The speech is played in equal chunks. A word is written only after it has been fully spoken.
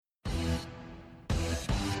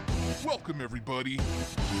Welcome, everybody, to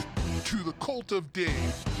the Cult of Dave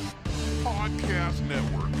Podcast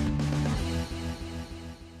Network.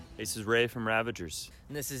 This is Ray from Ravagers.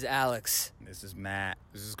 And this is Alex. This is Matt.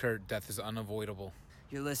 This is Kurt. Death is unavoidable.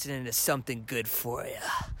 You're listening to Something Good For Ya.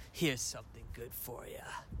 Here's something good for ya.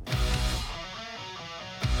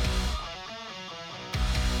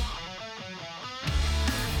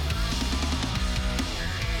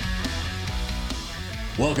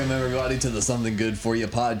 Welcome, everybody, to the Something Good For You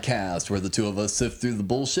podcast, where the two of us sift through the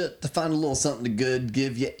bullshit to find a little something good to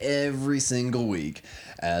give you every single week.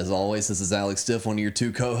 As always, this is Alex Stiff, one of your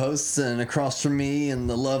two co-hosts, and across from me in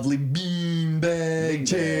the lovely beanbag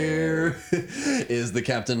chair is the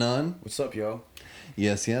Captain Nun. What's up, yo?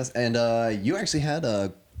 Yes, and you actually had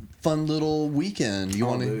a fun little weekend. You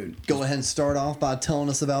want to go ahead and start off by telling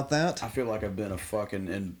us about that? I feel like I've been a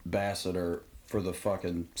fucking ambassador for the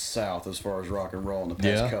fucking South as far as rock and roll in the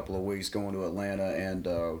past couple of weeks, going to Atlanta and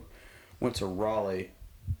went to Raleigh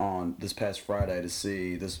on this past Friday to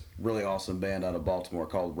see this really awesome band out of Baltimore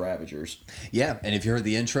called Ravagers. Yeah, and if you heard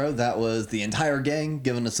the intro, that was the entire gang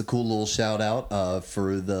giving us a cool little shout out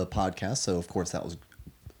for the podcast. So, of course, that was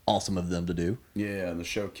awesome of them to do. Yeah, and the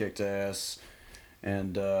show kicked ass.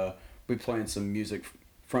 And we playing some music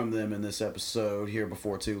from them in this episode here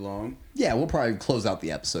before too long. Yeah, we'll probably close out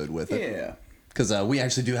the episode with it. Yeah. Because we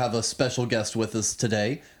actually do have a special guest with us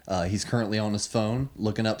today. He's currently on his phone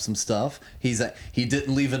looking up some stuff. He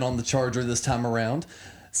didn't leave it on the charger this time around.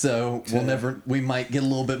 So we might get a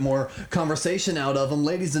little bit more conversation out of him.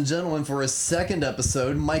 Ladies and gentlemen, for his second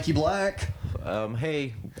episode, Mikey Black.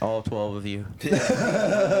 Hey, all 12 of you.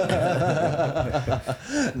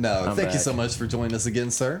 No, thank you so much for joining us again,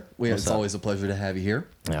 sir. It's always a pleasure to have you here.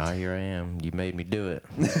 Yeah, here I am. You made me do it.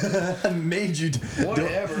 I made you.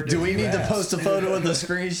 Whatever. Do we need to post a photo with a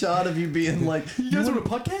screenshot of you being like, You guys want a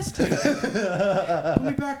podcast? Put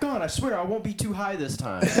me back on. I swear I won't be too high this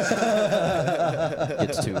time.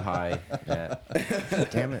 It's too high. Yeah.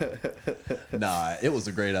 Damn it. Nah, it was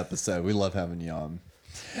a great episode. We love having you on.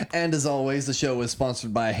 And as always, the show is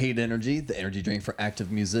sponsored by Hate Energy, the energy drink for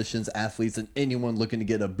active musicians, athletes, and anyone looking to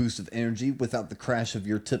get a boost of energy without the crash of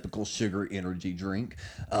your typical sugar energy drink.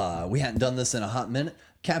 We hadn't done this in a hot minute.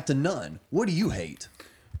 Captain Nun, what do you hate?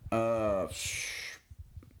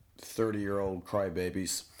 30-year-old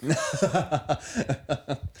crybabies.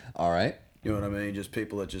 All right. You know what I mean? Just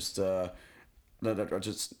people that just that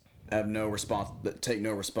just have that take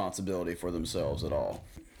no responsibility for themselves at all.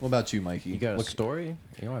 What about you, Mikey? You got a story?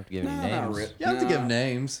 You don't have to give any names. You have to give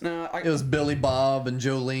names. No, it was Billy Bob and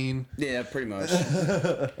Jolene. Yeah, pretty much.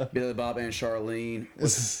 Billy Bob and Charlene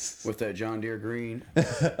with that John Deere green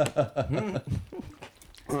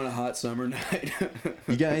on a hot summer night.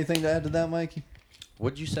 You got anything to add to that, Mikey?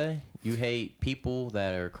 What'd you say? You hate people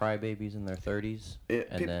that are crybabies in their 30s?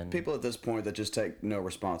 People at this point that just take no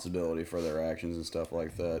responsibility for their actions and stuff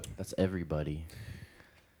like that. That's everybody.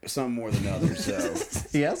 Some more than others, so.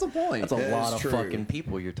 He has a point. That's a lot of fucking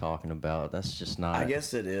people you're talking about. That's just not. I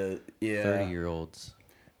guess it is. Yeah. 30-year-olds.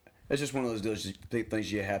 It's just one of those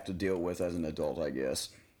things you have to deal with as an adult, I guess.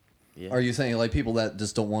 Yeah. Are you saying like people that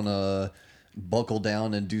just don't want to buckle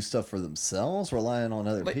down and do stuff for themselves, relying on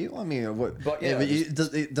other people? I mean, what? But yeah,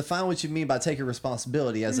 define what you mean by taking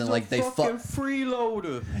responsibility, as in like they fuck.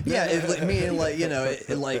 Freeloader. Yeah, meaning like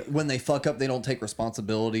like when they fuck up, they don't take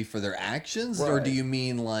responsibility for their actions, or Right. do you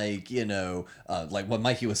mean like like what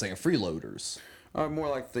Mikey was saying, freeloaders? More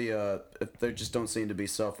like if they just don't seem to be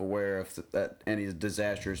self-aware that any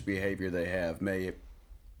disastrous behavior they have may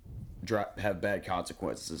have bad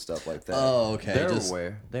consequences and stuff like that. Oh, okay. They're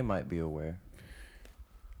aware. They might be aware.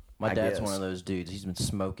 My dad's guess. one of those dudes. He's been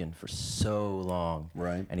smoking for so long.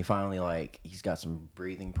 Right. And he finally, he's got some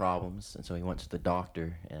breathing problems. And so he went to the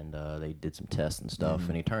doctor, and they did some tests and stuff.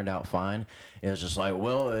 And he turned out fine. It was just like,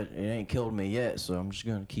 well, it ain't killed me yet, so I'm just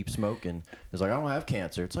going to keep smoking. He's like, I don't have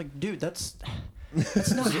cancer. It's like, dude, that's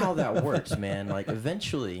not how that works, man. Like,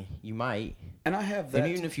 eventually, you might. And I have that.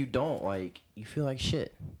 And even if you don't, you feel like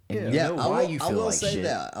shit. And Yeah. you know why you feel I will like say shit.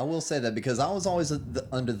 that. I will say that because I was always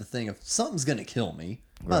under the thing, if something's gonna kill me,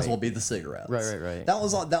 might as Right. well be the cigarettes. Right. That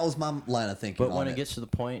was my line of thinking. But when on it gets to the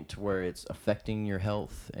point to where it's affecting your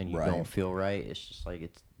health and you Right. don't feel right, it's just like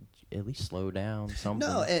it's at least slow down something.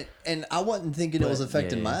 no, and I wasn't thinking it was But,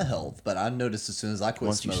 affecting yeah. my health, but I noticed as soon as I quit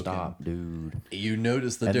once smoking, you stop, dude. you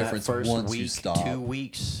notice the And difference that first once week, you stop. 2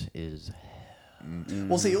 weeks is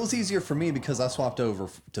Well, see, it was easier for me because I swapped over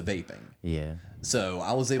to vaping, yeah. so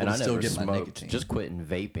I was able And to I still never get my smoked. nicotine. Just quitting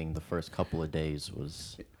vaping the first couple of days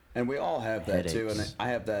was And we all have that too, and Headaches. I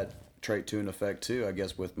have that trait to an effect too, I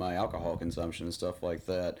guess, with my alcohol consumption and stuff like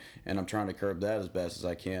that. And I'm trying to curb that as best as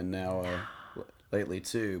I can now. lately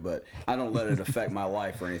too, but I don't let it affect my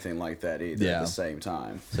life or anything like that either. Yeah. At the same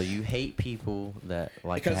time, So you hate people that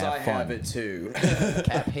like because to have I fun. have it too.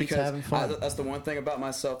 Cap hates Because having fun. that's the one thing about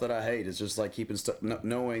myself that I hate is just like keeping stuff,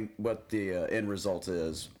 knowing what the end result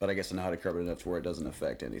is. But I guess I know how to curb it enough to where it doesn't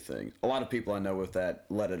affect anything. A lot of people I know with that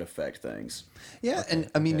let it affect things. Yeah, and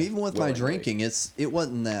I mean, even with my Willingly. drinking, it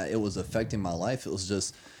wasn't that it was affecting my life. It was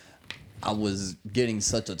just I was getting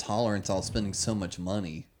such a tolerance. I was spending so much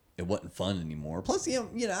money. It wasn't fun anymore. Plus, you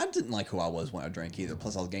know, I didn't like who I was when I drank either.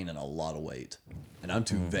 Plus, I was gaining a lot of weight, and I'm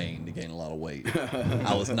too vain to gain a lot of weight.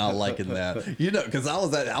 I was not liking that, you know, because I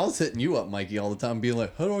was hitting you up, Mikey, all the time, being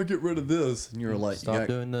like, "How do I get rid of this?" And you were like, Stop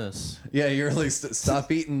doing this. Yeah, you're like,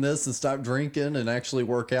 stop eating this and stop drinking and actually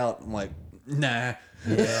work out. I'm like, nah.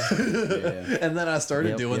 Yeah. And then I started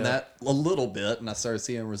Yep, doing yep. that a little bit, and I started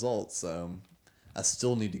seeing results. So I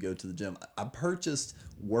still need to go to the gym. I purchased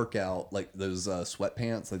workout, like those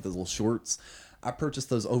sweatpants, like those little shorts. I purchased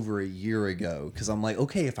those over a year ago because I'm like,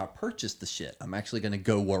 okay, if I purchase the shit, I'm actually going to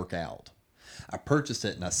go work out. I purchased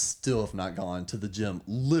it, and I still have not gone to the gym,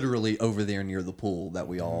 literally over there near the pool that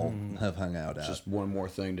we all have hung out at. Just one more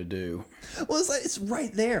thing to do. Well, it's like it's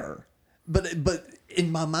right there, but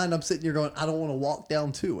in my mind, I'm sitting here going, I don't want to walk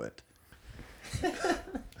down to it.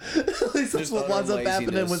 At least that's Just what winds up utter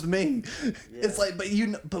happening laziness. with me. It's like,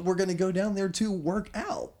 but we're gonna go down there to work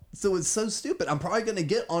out. So it's so stupid. I'm probably gonna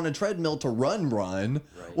get on a treadmill to run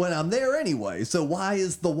when I'm there anyway. So why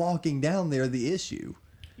is the walking down there the issue?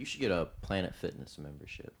 You should get a Planet Fitness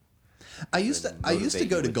membership. I used to motivate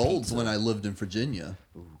go you to with Gold's pizza. when I lived in Virginia.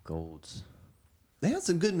 Ooh, Golds. They had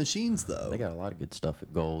some good machines though. They got a lot of good stuff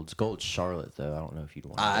at Golds. Gold's Charlotte, though. I don't know if you'd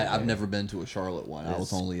want to. I've never been to a Charlotte one. I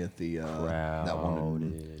was It's only at the that one.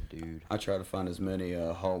 crowded, dude. I try to find as many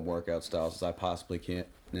home workout styles as I possibly can,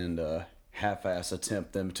 and half-ass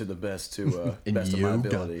attempt them to the best In best of my yoga.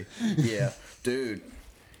 ability. Yeah, dude,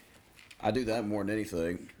 I do that more than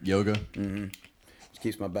anything. Yoga. It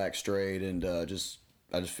keeps my back straight, and I just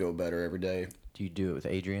feel better every day. Do you do it with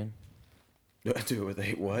Adrian? Do I do it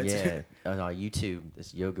with what? Yeah, on YouTube.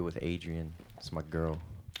 It's yoga with Adrian. It's my girl.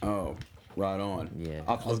 Oh, right on. Yeah.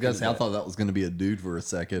 I was gonna say I thought that was gonna be a dude for a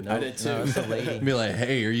second. I did too. No, it's a lady. Be like,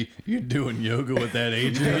 hey, you doing yoga with that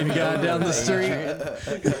Adrian guy down the street?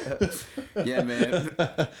 Yeah, man.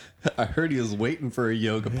 I heard he was waiting for a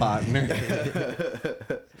yoga partner.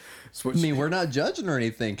 Switch. I mean, we're not judging or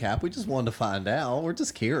anything, Cap. We just wanted to find out. We're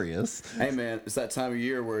just curious. Hey, man, it's that time of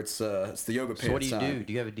year where it's the yoga pants So what do you time. do?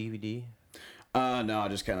 Do you have a DVD? No, I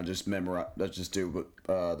just kind of just memorize. I just do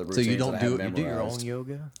the routines. So you don't that I have do it- you Do your own memorized.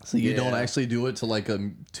 yoga? So you don't Yeah. actually do it to like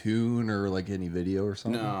a tune or like any video or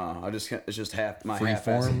something? No, it's just half my Free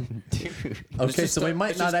half-ass. form? Okay, just so we a-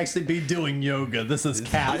 might it's not just- actually be doing yoga. This is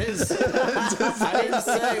Cap. I didn't say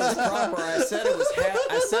it was proper. I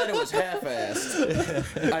said it was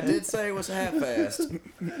half-assed. I did say it was half-assed.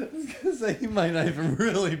 So you might not even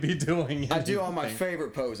really be doing it. I do all my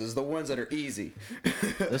favorite poses, the ones that are easy.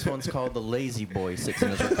 This one's called the Lazy Boy. Sits in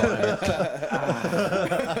his recliner.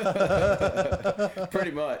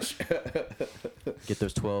 Pretty much. Get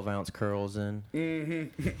those 12-ounce curls in.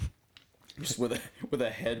 Just with a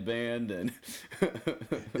headband and.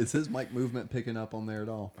 Is his mic movement picking up on there at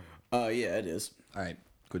all? Yeah, it is. All right,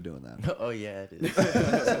 quit doing that. Oh yeah, it is.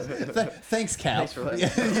 Thanks, Cap. Thanks for letting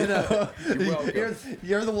You know, You're welcome.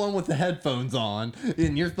 you're the one with the headphones on,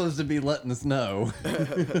 and you're supposed to be letting us know.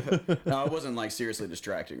 No, it wasn't like seriously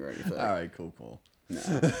distracting or anything. All right, cool.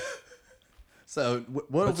 No. So what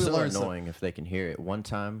But have we so learned? annoying if they can hear it. One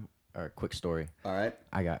time, or quick story. All right.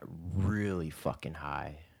 I got really fucking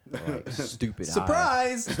high, like stupid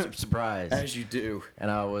Surprise! high. Surprise! As you do. And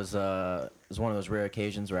I was it was one of those rare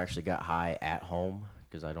occasions where I actually got high at home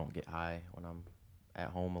because I don't get high when I'm at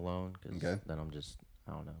home alone. Cause Okay. then I'm just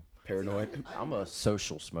I don't know. Paranoid. I'm a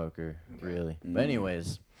social smoker, really. But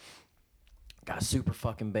anyways, got super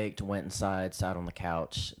fucking baked, went inside, sat on the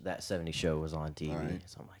couch. That 70s show was on TV. Alright.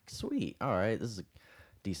 So I'm like, sweet, all right, this is a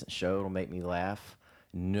decent show. It'll make me laugh.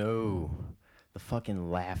 No. The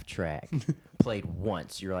fucking laugh track played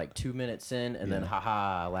once. You're like 2 minutes in, and then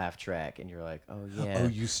haha, laugh track. And you're like, oh yeah. Oh,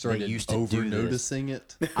 you they started used to over do this. noticing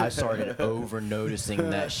it. I started over noticing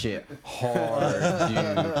that shit hard,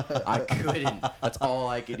 dude. I couldn't. That's all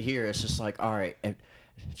I could hear. It's just like, all right, and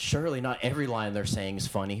surely not every line they're saying is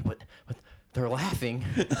funny, but they're laughing.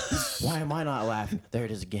 Why am I not laughing? There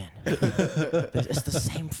it is again. It's the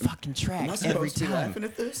same fucking track Am I every supposed to be time. laughing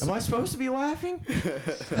at this? Am I supposed to be laughing?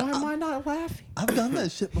 Why am I not laughing? I've done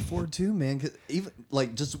that shit before too, man. 'Cause even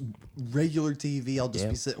like just regular TV, I'll just Yeah.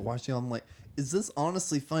 be sitting watching. I'm like, is this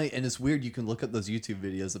honestly funny? And it's weird. You can look at those YouTube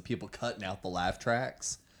videos of people cutting out the laugh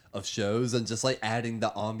tracks of shows and just like adding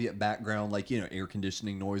the ambient background, like, air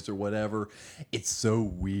conditioning noise or whatever. It's so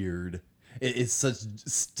weird. It's such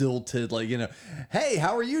stilted, like, hey,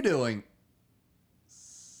 how are you doing?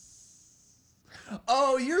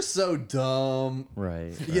 Oh, you're so dumb.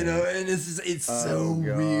 Right. And it's so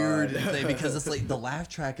God. weird because it's like the laugh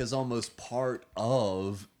track is almost part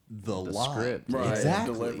of the line. script. Right.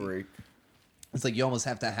 Exactly. Delivery. It's like you almost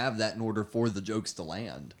have to have that in order for the jokes to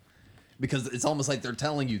land. Because it's almost like they're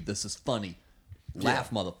telling you this is funny.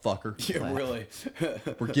 Laugh, motherfucker. Yeah, really.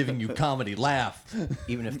 We're giving you comedy. Laugh.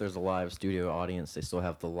 Even if there's a live studio audience, they still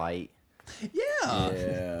have the light Yeah.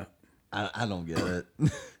 Yeah. I don't get it.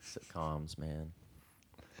 sitcoms, man.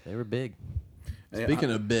 They were big.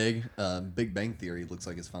 Speaking of Big Bang Theory looks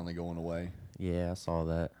like it's finally going away. Yeah, I saw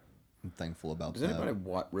that. I'm thankful about Does that.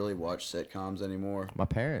 anybody really watch sitcoms anymore? My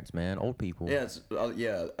parents, man, old people. Yeah,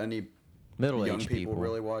 I need young Middle-aged people people.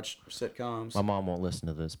 really watch sitcoms. My mom won't listen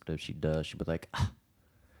to this, but if she does, she'll be like, you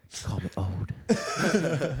call me old.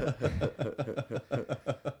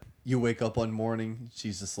 You wake up one morning,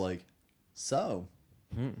 she's just like, so.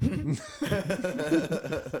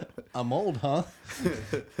 I'm old, huh?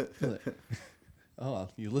 Like, oh,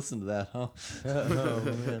 you listen to that, huh? Oh,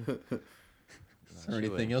 man. Is there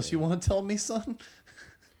anything else you want to tell me, son?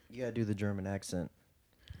 You gotta do the German accent.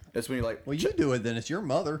 That's when you're like, Well, you do it then. It's your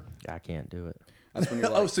mother. I can't do it. that's when you're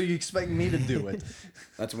like, Oh, so you expect me to do it?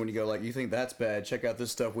 that's when you go like, you think that's bad? Check out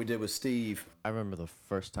this stuff we did with Steve. I remember the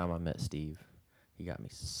first time I met Steve. He got me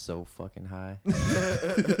so fucking high.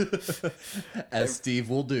 As Steve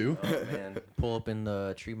will do. Man, pull up in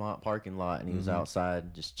the Tremont parking lot, and he was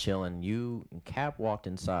outside just chilling. You and Cap walked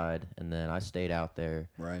inside, and then I stayed out there.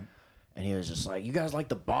 Right. And he was just like, "You guys like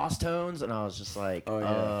the Boss Tones?" And I was just like, Oh,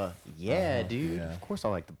 yeah. yeah, dude. yeah. Of course I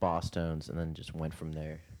like the Boss Tones." And then just went from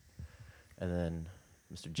there. And then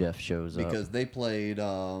Mr. Jeff shows up. Because they played,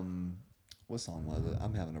 what song was it?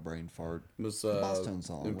 I'm having a brain fart. It was The Boston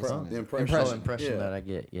song. What song is the it? impression. Oh, impression that I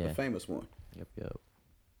get, yeah. The famous one. Yep.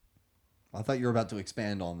 I thought you were about to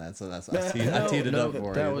expand on that, so I teed it up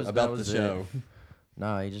for that you was- about that was the it. show.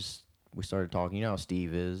 Nah, we started talking. You know how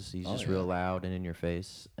Steve is. He's just yeah. real loud and in your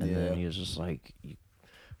face. And Yeah. then he was just like, he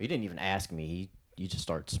didn't even ask me. He just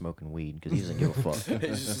started smoking weed because he doesn't give a fuck.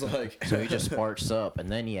 It's just like, So he just sparks up, and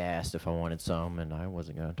then he asked if I wanted some, and I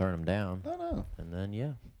wasn't gonna turn him down. Oh, no. And then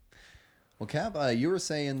yeah, Well, Cap, you were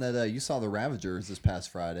saying that you saw the Ravagers this past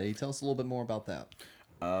Friday. Tell us a little bit more about that.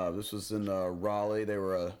 this was in Raleigh. They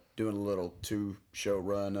were doing a little 2-show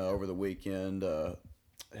run over the weekend.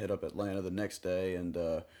 Hit up Atlanta the next day, and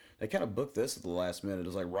they kind of booked this at the last minute. It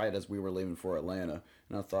was like right as we were leaving for Atlanta,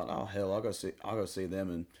 and I thought, oh hell, I'll go see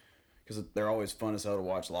them, and because they're always fun as hell to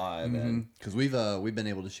watch live. And Because we've been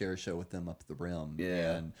able to share a show with them up at the Rim.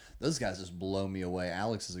 Yeah. And those guys just blow me away.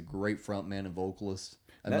 Alex is a great frontman and vocalist.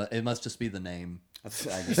 It must just be the name.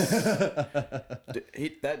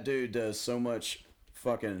 that dude does so much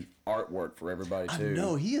fucking artwork for everybody too.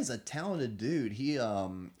 No, he is a talented dude. He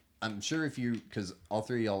I'm sure because all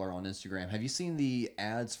three of y'all are on Instagram. Have you seen the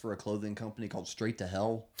ads for a clothing company called Straight to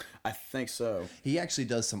Hell? I think so. He actually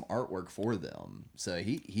does some artwork for them. So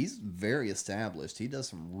he's very established. He does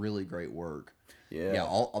some really great work. Yeah.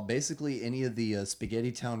 Yeah, basically any of the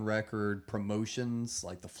Spaghetti Town record promotions,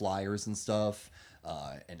 like the flyers and stuff,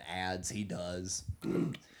 and ads he does.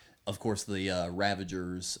 Of course, the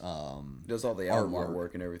Ravagers. Does all the album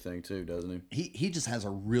artwork and everything too, doesn't he? He just has a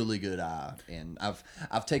really good eye, and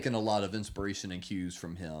I've taken a lot of inspiration and cues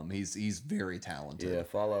from him. He's very talented. Yeah.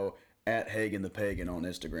 Follow @Hagen the Pagan on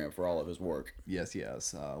Instagram for all of his work. Yes.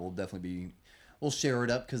 We'll share it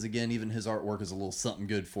up because again, even his artwork is a little something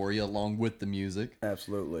good for you, along with the music.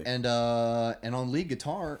 Absolutely. And on lead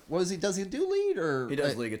guitar, what is he? Does he do lead or He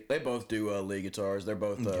does lead. They both do lead guitars. They're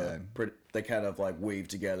both pretty. They kind of like weave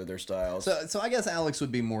together their styles. So I guess Alex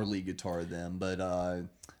would be more lead guitar then, but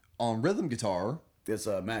on rhythm guitar, It's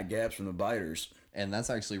Matt Gabbs from the Biters. and that's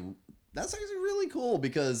actually really cool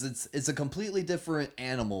because it's a completely different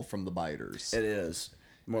animal from the Biters. It is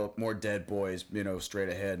more Dead Boys, straight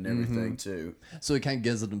ahead and everything too. So it kind of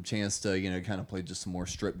gives them a chance to kind of play just some more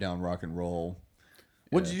stripped down rock and roll.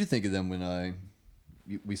 What did you think of them when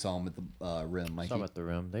we saw them at the Rim, Mikey? saw them at the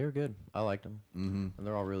Rim. They were good. I liked them, and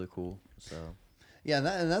they're all really cool. So Yeah,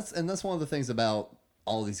 and that's one of the things about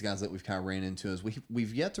all these guys that we've kind of ran into is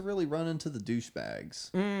we've yet to really run into the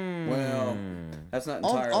douchebags Well, that's not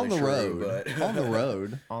entirely on the true, road. but On the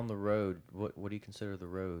road, on the road, what do you consider the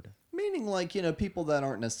road? meaning like people that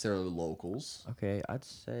aren't necessarily locals. Okay, I'd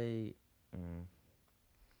say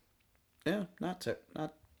yeah, not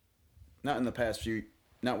in the past few,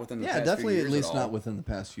 not within the Yeah, past definitely few at years least all. not within the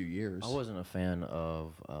past few years. I wasn't a fan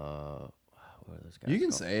of what are those guys You can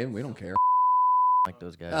called? say it. We don't care. Like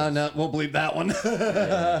those guys. No, we'll bleep that one.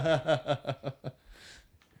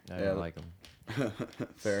 I don't like them.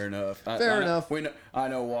 Fair enough. Fair enough. I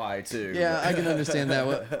know why too. Yeah, I can understand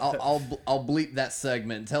that. I'll bleep that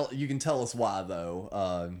segment. You can tell us why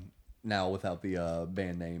though. Now without the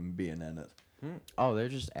band name being in it. Oh, they're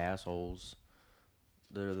just assholes.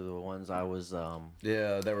 They're the ones I was.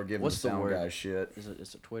 Yeah, they were giving What's the the sound word? guy shit.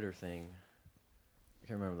 It's a Twitter thing. I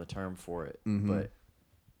can't remember the term for it, Mm-hmm. but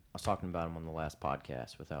I was talking about them on the last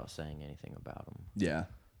podcast without saying anything about them. Yeah.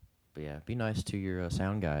 But yeah, be nice to your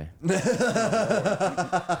sound guy.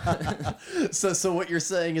 So what you're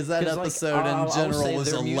saying is that 'Cause, like, episode I in will general say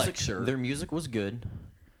was their a music- lecture. Their music was good.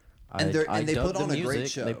 And they dug put the on a great music.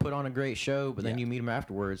 show. They put on a great show, but then Yeah. you meet them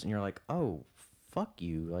afterwards, and you're like, oh, fuck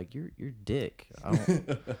you, like you're dick. I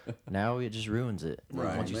don't, now it just ruins it.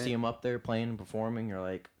 Right. Once you Man. see them up there playing and performing, you're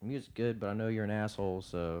like, music's good, but I know you're an asshole,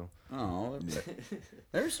 so. Oh,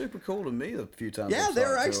 they were super cool to me the few times. Yeah, I they were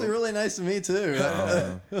talked to actually them. really nice to me too.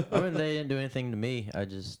 I mean, they didn't do anything to me. I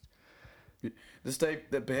just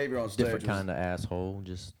The behavior on stage different was, kind of asshole,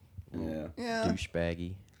 just Yeah. Yeah.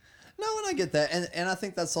 douchebaggy. No, and I get that, and I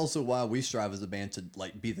think that's also why we strive as a band to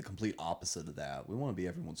like be the complete opposite of that. We want to be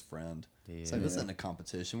everyone's friend. It's like, this isn't a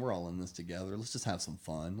competition. We're all in this together. Let's just have some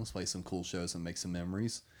fun. Let's play some cool shows and make some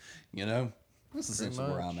memories. You know, that's essentially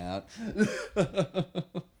where I'm at.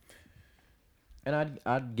 And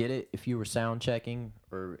I'd get it if you were sound checking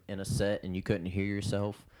or in a set and you couldn't hear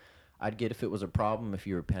yourself. I'd get if it was a problem if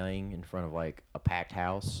you were playing in front of like a packed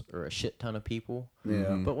house or a shit ton of people.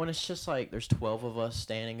 Yeah. But when it's just like there's 12 of us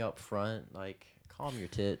standing up front, like calm your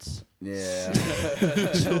tits. Yeah.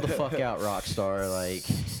 Chill the fuck out, Rockstar. Like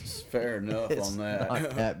Fair enough it's on that. not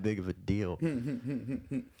that big of a deal.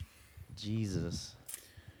 Jesus.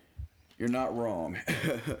 You're not wrong.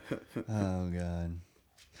 Oh god.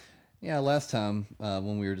 Yeah, last time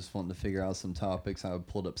when we were just wanting to figure out some topics, I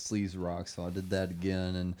pulled up Sleaze Rock, so I did that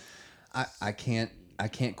again, and I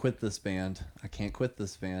can't quit this band. I can't quit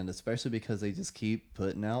this band, especially because they just keep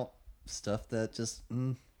putting out stuff that just.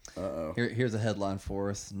 Uh-oh. Here's a headline for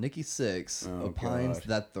us. Nikki Sixx opines God.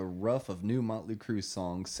 that the rough of new Motley Crue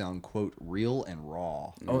songs sound quote real and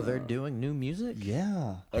raw. Oh, they're doing new music?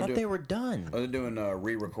 Yeah. I thought they were done. They're doing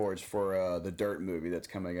re-records for the Dirt movie that's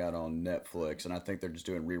coming out on Netflix, and I think they're just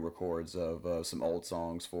doing re-records of some old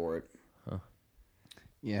songs for it.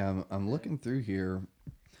 Yeah, I'm looking through here.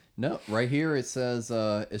 No, right here it says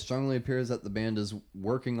it strongly appears that the band is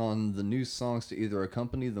working on the new songs to either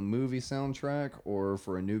accompany the movie soundtrack or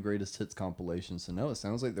for a new greatest hits compilation. So no, it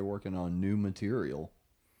sounds like they're working on new material.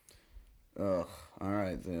 Ugh. All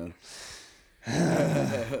right then.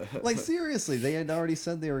 Like seriously, they had already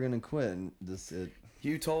said they were gonna quit. And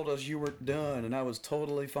You told us you were done, and I was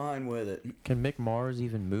totally fine with it. Can Mick Mars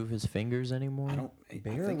even move his fingers anymore? I think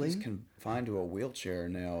Barely. he's confined to a wheelchair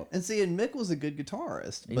now. and see, and Mick was a good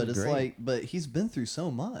guitarist, but He's it's great. like, but he's been through so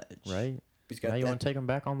much, Right? He's got Now you that- want to take him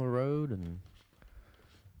back on the road and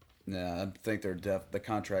Nah, I think the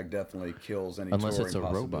contract definitely kills any Unless touring it's a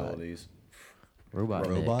robot. possibilities. robot.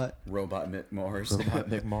 Robot, Robot Mick Mars. Robot Mick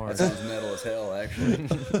That Mars. sounds metal as hell, actually.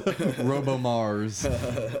 Robo Mars.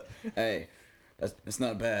 Hey, that's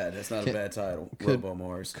not bad. That's not a bad title. could- Robo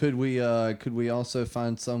Mars. Could we also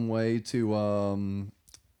find some way to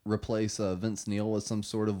replace Vince Neil with some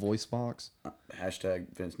sort of voice box?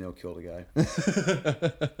 Hashtag Vince Neil killed a guy.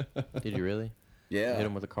 Did you really? Yeah. Hit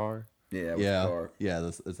him with a car? Yeah, with Yeah, the car. yeah,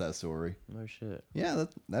 that's that story. No shit. Yeah,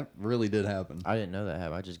 that really did happen. I didn't know that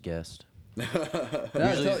happened. I just guessed. You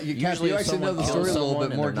Usually actually if know the someone story kills a little someone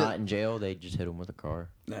bit and more. they're not in jail, they just hit him with a car.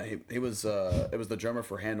 No, he was it was the drummer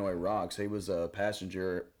for Hanoi Rocks. He was a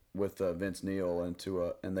passenger with Vince Neil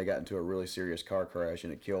and they got into a really serious car crash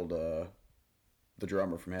and it killed the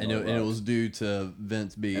drummer from Hanoi And Rocks. it was due to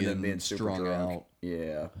Vince and then being super strung drunk. out.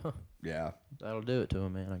 Yeah. Yeah. That'll do it to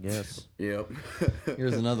him, man, I guess. Yep.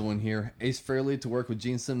 Here's another one here. Ace Fairley to work with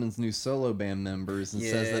Gene Simmons' new solo band members and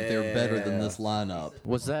says that they're better than this lineup.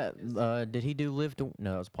 Was that, did he do Live to...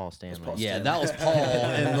 No, it was Paul Stanley. Paul Yeah, Stanley. that was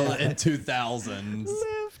Paul in 2000s.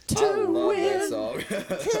 I love that song.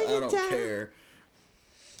 I don't care.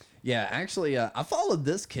 Yeah, actually, I followed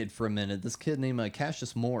this kid for a minute. This kid named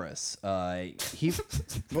Cassius Morris. He,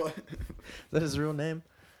 What? Is that his real name?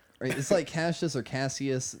 it's like Cassius or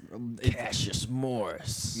Cassius. Cassius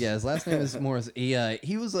Morris. Yeah, his last name is Morris. He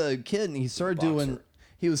was a kid and he started doing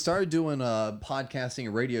podcasting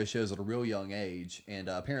and radio shows at a real young age. And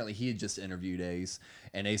apparently he had just interviewed Ace,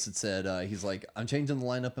 and Ace had said he's like, I'm changing the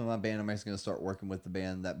lineup in my band. I'm actually going to start working with the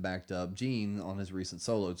band that backed up Gene on his recent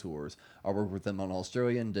solo tours. I worked with them on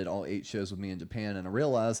Australia and did all 8 shows with me in Japan, and I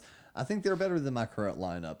realized I think they're better than my current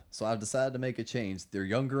lineup, so I've decided to make a change. They're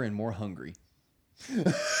younger and more hungry.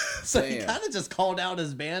 So he Damn. kind of just called out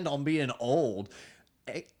his band on being old.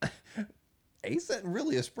 Ace isn't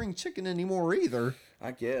really a spring chicken anymore either.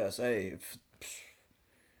 I guess. Hey,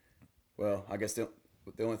 well, I guess the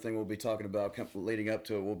only thing we'll be talking about leading up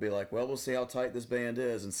to it will be like, well, we'll see how tight this band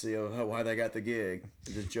is and see why they got the gig.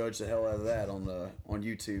 And just judge the hell out of that on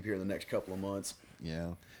YouTube here in the next couple of months.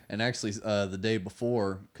 Yeah, and actually, the day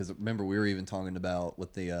before, because remember we were even talking about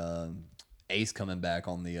with the Ace coming back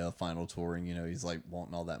on the final tour, and he's like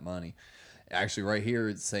wanting all that money. Actually, right here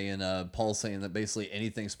it's saying Paul's saying that basically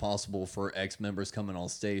anything's possible for ex-members coming on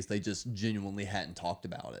stage. They just genuinely hadn't talked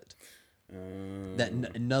about it.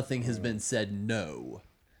 That nothing has been said. No,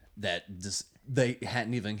 that just they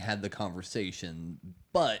hadn't even had the conversation.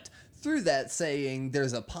 But through that saying,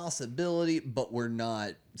 there's a possibility, but we're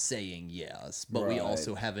not saying yes. But we Right.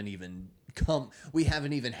 also haven't even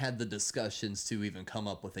had the discussions to even come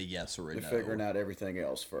up with a yes or a They're no. figuring out everything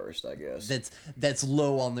else first, I guess. That's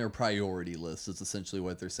low on their priority list. Is essentially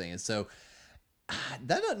what they're saying. So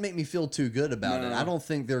that doesn't make me feel too good about it. No.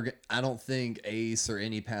 I don't think Ace or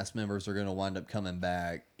any past members are going to wind up coming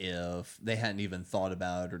back if they hadn't even thought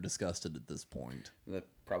about it or discussed it at this point. They're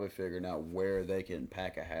probably figuring out where they can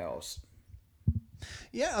pack a house.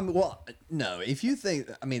 Yeah, I mean, well, no. If you think,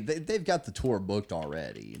 I mean, they've got the tour booked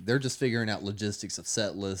already. They're just figuring out logistics of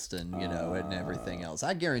set list and and everything else.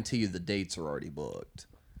 I guarantee you the dates are already booked.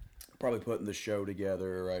 Probably putting the show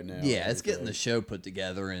together right now. Yeah, it's getting the show put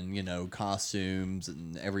together and costumes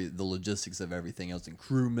and the logistics of everything else and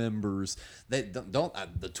crew members. They don't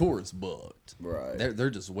the tour is booked. Right. They're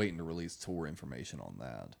just waiting to release tour information on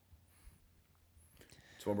that.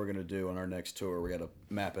 That's what we're gonna do on our next tour. We got to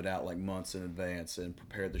map it out like months in advance and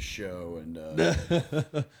prepare the show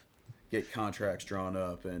and get contracts drawn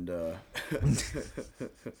up and.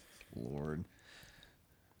 Lord,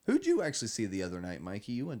 who'd you actually see the other night,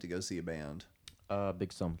 Mikey? You went to go see a band.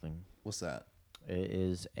 Big Something. What's that? It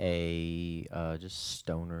is a just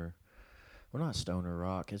stoner. Well, not stoner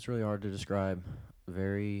rock. It's really hard to describe.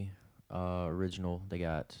 Very original. They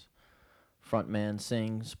got frontman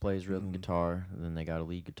sings, plays rhythm guitar. And then they got a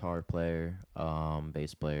lead guitar player,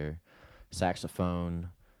 bass player, saxophone.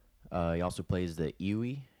 He also plays the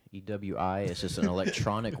EWI. EWI. It's just an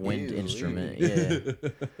electronic wind instrument. Yeah.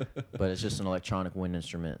 But it's just an electronic wind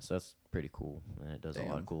instrument, so that's pretty cool. And it does a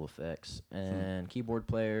lot of cool effects. And keyboard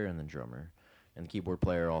player and then drummer. And the keyboard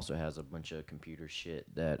player also has a bunch of computer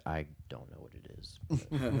shit that I don't know what it is.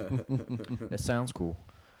 But it sounds cool.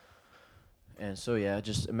 And so yeah,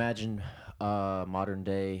 just imagine modern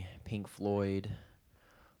day Pink Floyd,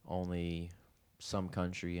 only some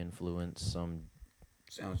country influence, some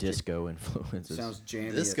disco influences. Sounds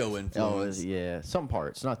jammy. Disco Oh, influence. yeah, some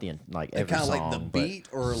parts, not the every Kinda song. like the but beat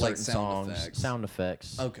or like certain sound songs, effects? sound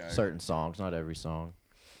effects. Okay. Certain songs, not every song.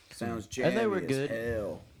 Sounds jammy. And they were as good.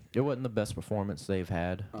 hell. It wasn't the best performance they've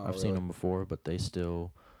had. Oh, I've seen really? them before, but they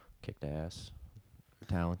still kicked ass.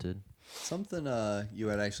 Talented. Something you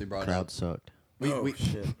had actually brought Crowd up. sucked.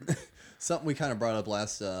 Shit. Something we kind of brought up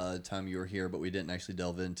last time you were here, but we didn't actually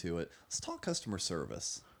delve into it. Let's talk customer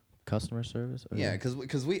service. Customer service? Okay. Yeah,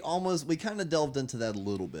 because we kind of delved into that a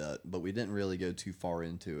little bit, but we didn't really go too far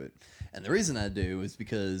into it. And the reason I do is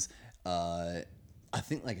because I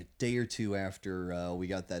think like a day or two after we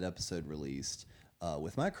got that episode released,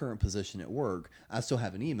 with my current position at work, I still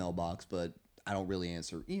have an email box, but I don't really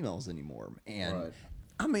answer emails anymore. And Right.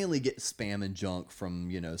 I mainly get spam and junk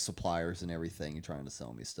from, suppliers and everything trying to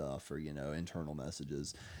sell me stuff or, internal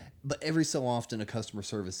messages. But every so often a customer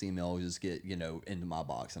service email will just get, into my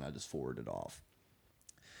box and I just forward it off.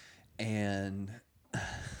 And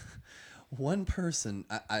one person,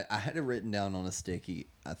 I had it written down on a sticky.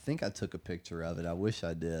 I think I took a picture of it. I wish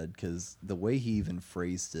I did because the way he even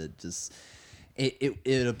phrased it, just it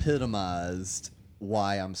epitomized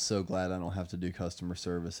why I'm so glad I don't have to do customer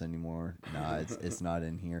service anymore. Nah, it's not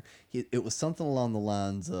in here. It was something along the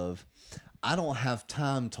lines of, I don't have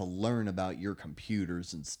time to learn about your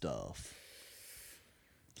computers and stuff.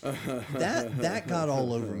 That got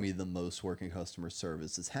all over me the most working customer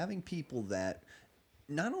service is having people that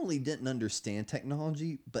not only didn't understand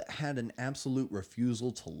technology, but had an absolute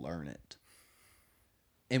refusal to learn it.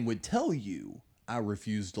 And would tell you, I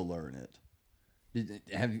refuse to learn it.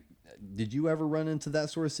 Did you ever run into that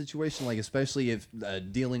sort of situation? Like, especially if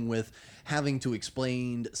dealing with having to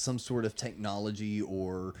explain some sort of technology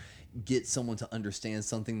or get someone to understand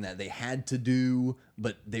something that they had to do,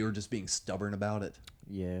 but they were just being stubborn about it?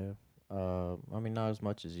 Yeah. I mean, not as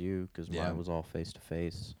much as you, because Yeah. mine was all face to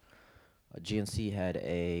face. GNC had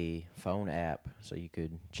a phone app, so you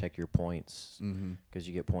could check your points because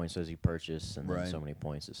you get points as you purchase, and then so many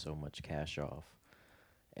points is so much cash off.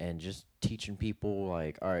 And just teaching people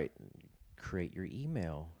like, all right, create your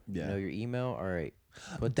email. Yeah. You know your email? All right,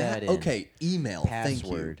 put that in. Okay, email.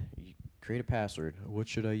 Password. You create a password. What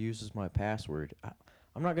should I use as my password?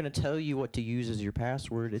 I'm not going to tell you what to use as your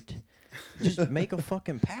password. Just make a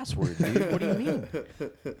fucking password, dude. What do you mean?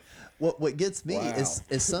 What gets me is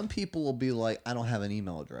some people will be like, I don't have an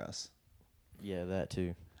email address. Yeah, that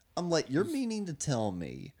too. I'm like, you're meaning to tell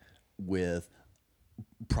me with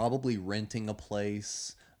probably renting a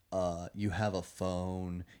place, you have a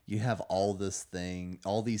phone, you have all these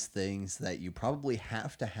things that you probably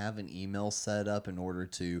have to have an email set up in order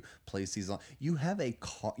to place these on. You have a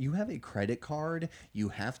credit card, you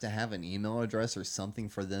have to have an email address or something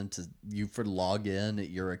for them to log in at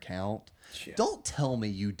your account. Yeah. Don't tell me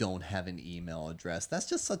you don't have an email address. That's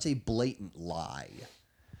just such a blatant lie.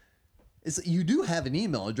 You do have an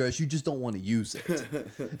email address, you just don't want to use it.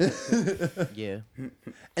 Yeah.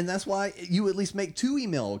 And that's why you at least make 2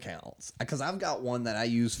 email accounts. Because I've got one that I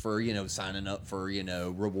use for, signing up for,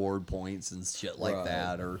 reward points and shit like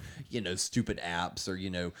that. Or, stupid apps or,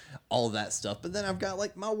 all that stuff. But then I've got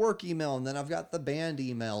like my work email, and then I've got the band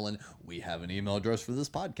email. And we have an email address for this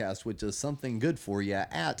podcast, which is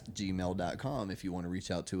somethinggoodforya@gmail.com if you want to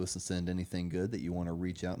reach out to us and send anything good that you want to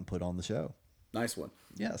reach out and put on the show. Nice one.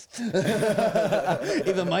 Yes.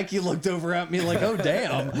 Even Mikey looked over at me like, oh,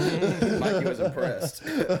 damn. Mikey was impressed.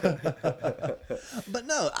 But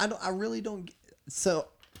no, I really don't. So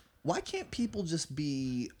why can't people just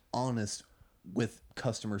be honest with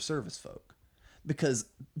customer service folk? Because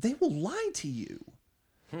they will lie to you.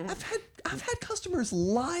 I've had customers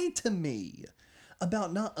lie to me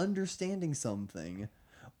about not understanding something,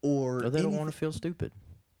 or they don't want to feel stupid.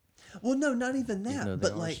 Well, no, not even that. Even though but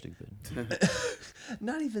they are like, stupid.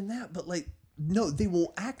 not even that. But like, no, they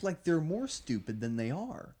will act like they're more stupid than they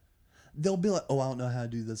are. They'll be like, "Oh, I don't know how to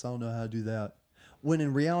do this. I don't know how to do that." When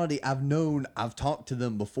in reality, I've talked to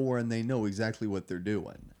them before, and they know exactly what they're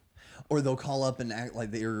doing. Or they'll call up and act like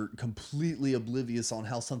they're completely oblivious on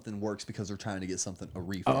how something works because they're trying to get a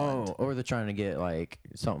refund. Oh, or they're trying to get like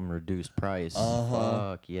something reduced price.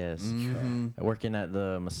 Fuck yes. Working at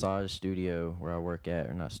the massage studio where I work at,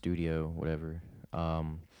 or not studio, whatever.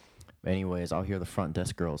 Anyways, I'll hear the front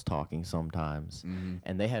desk girls talking sometimes,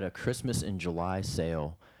 and they had a Christmas in July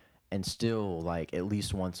sale. And still, like, at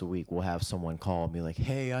least once a week, we'll have someone call and be like,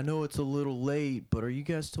 hey, I know it's a little late, but are you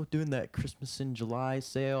guys still doing that Christmas in July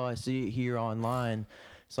sale? I see it here online.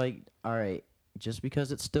 It's like, all right, just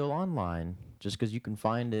because it's still online, just because you can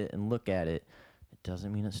find it and look at it, it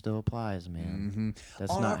doesn't mean it still applies, man.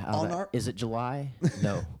 That's not how that... Is it July?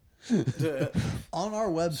 No. On our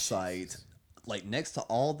website, like next to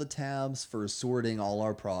all the tabs for sorting all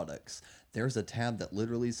our products, there's a tab that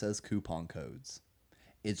literally says coupon codes.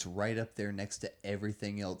 It's right up there next to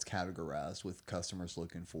everything else categorized with customers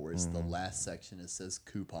looking for. It's the last section. It says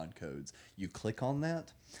coupon codes. You click on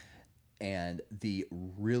that, and the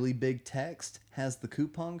really big text has the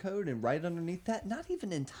coupon code, and right underneath that, not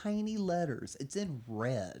even in tiny letters, it's in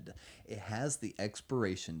red. It has the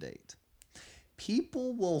expiration date.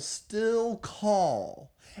 People will still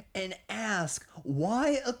call and ask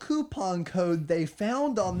why a coupon code they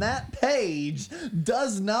found on that page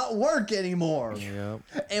does not work anymore. Yep.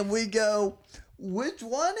 And we go, which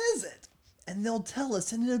one is it? And they'll tell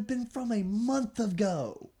us, and it had been from a month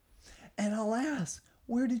ago. And I'll ask,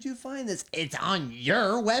 where did you find this? It's on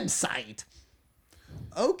your website.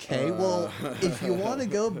 Okay, well, if you want to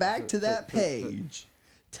go back to that page,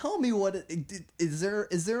 tell me is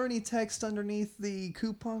there any text underneath the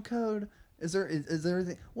coupon code? Is there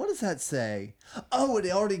anything? What does that say? Oh, it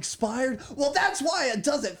already expired? Well, that's why it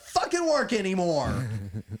doesn't fucking work anymore.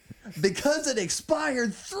 Because it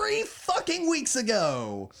expired 3 fucking weeks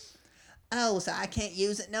ago. Oh, so I can't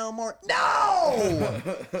use it no more? No!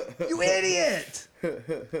 You idiot!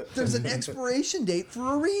 There's an expiration date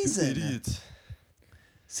for a reason. You idiot.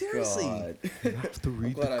 Seriously. God. To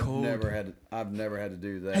read I'm glad the code. I've never had to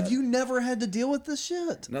do that. Have you never had to deal with this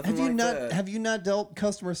shit? Nothing have you like not that. Have you not dealt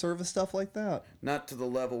customer service stuff like that? Not to the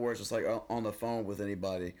level where it's just like on the phone with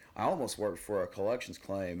anybody. I almost worked for a collections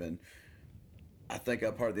claim, and I think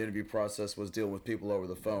a part of the interview process was dealing with people over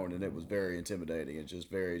the phone, and it was very intimidating and just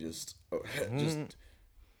just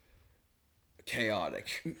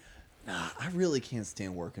chaotic. I really can't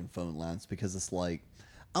stand working phone lines because it's like,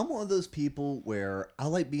 I'm one of those people where I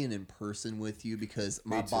like being in person with you because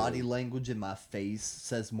my body language and my face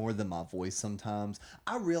says more than my voice sometimes.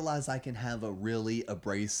 I realize I can have a really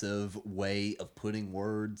abrasive way of putting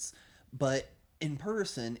words, but in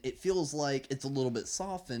person, it feels like it's a little bit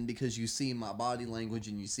softened because you see my body language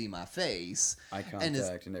and you see my face. Eye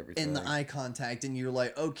contact and everything. And the eye contact, and you're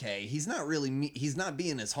like, okay, he's not really, he's not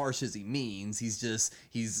being as harsh as he means.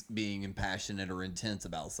 He's being impassionate or intense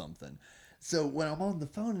about something. So when I'm on the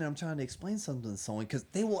phone and I'm trying to explain something to someone, because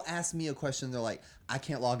they will ask me a question, they're like, I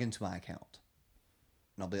can't log into my account.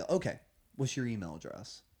 And I'll be like, okay, what's your email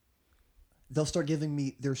address? They'll start giving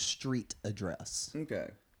me their street address. Okay.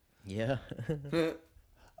 Yeah.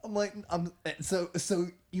 I'm like, so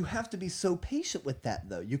you have to be so patient with that,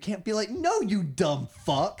 though. You can't be like, no, you dumb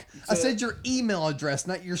fuck. I said your email address,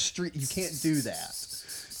 not your street. You can't do that.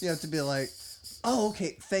 You have to be like, oh,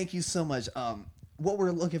 okay, thank you so much. What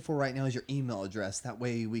we're looking for right now is your email address. That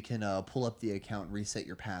way we can pull up the account and reset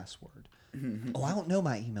your password. Oh, I don't know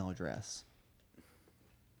my email address.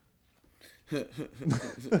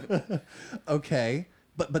 Okay.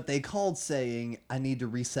 But they called saying I need to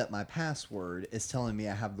reset my password. It's telling me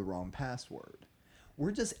I have the wrong password.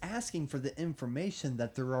 We're just asking for the information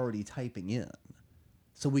that they're already typing in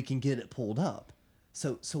so we can get it pulled up.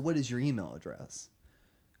 So what is your email address?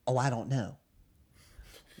 Oh, I don't know.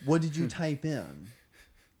 What did you type in?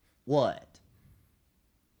 What?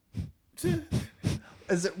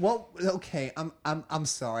 Is it what? Okay, I'm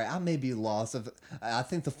sorry. I may be lost. I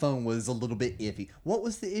think the phone was a little bit iffy. What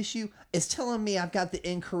was the issue? It's telling me I've got the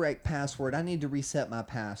incorrect password. I need to reset my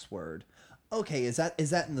password. Okay, is that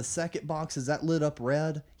in the second box? Is that lit up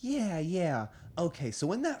red? Yeah. Okay,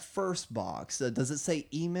 so in that first box, does it say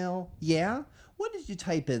email? Yeah. What did you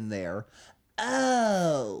type in there?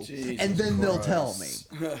 Oh, Jesus and then they'll tell me.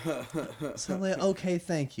 Christ. So I'm like, okay,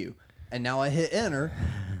 thank you. And now I hit enter,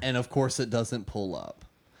 and of course it doesn't pull up.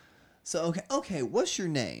 So okay, what's your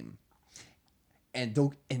name? And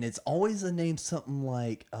it's always a name something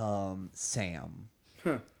like Sam,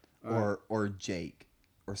 or Jake,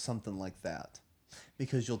 or something like that,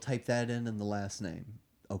 because you'll type that in the last name.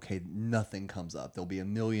 Okay, nothing comes up. There'll be a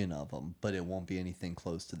million of them, but it won't be anything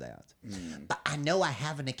close to that. But I know I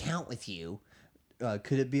have an account with you.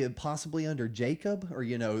 Could it be possibly under Jacob, or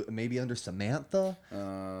maybe under Samantha?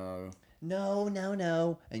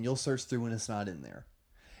 No. And you'll search through and it's not in there.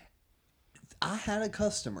 I had a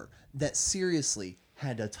customer that seriously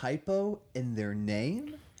had a typo in their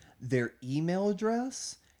name, their email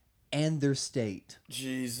address, and their state.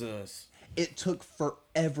 Jesus. It took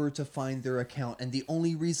forever to find their account, and the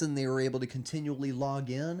only reason they were able to continually log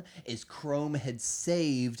in is Chrome had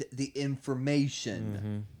saved the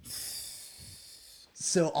information.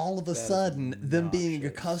 So all of a sudden, them being a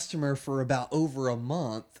customer for about over a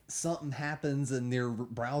month, something happens and their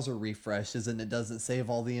browser refreshes and it doesn't save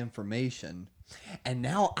all the information. And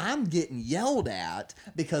now I'm getting yelled at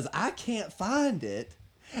because I can't find it.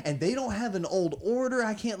 And they don't have an old order.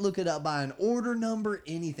 I can't look it up by an order number,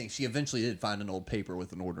 anything. She eventually did find an old paper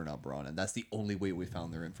with an order number on it. That's the only way we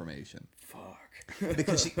found their information. Fuck.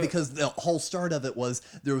 Because the whole start of it was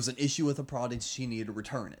there was an issue with a product. She needed to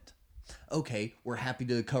return it. Okay, we're happy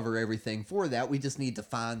to cover everything for that. We just need to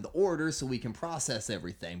find the order so we can process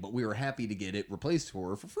everything. But we were happy to get it replaced for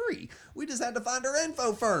her for free. We just had to find her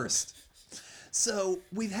info first. So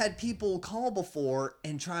we've had people call before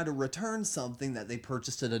and try to return something that they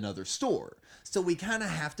purchased at another store. So we kind of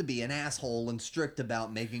have to be an asshole and strict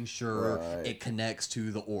about making sure it connects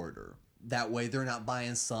to the order. That way they're not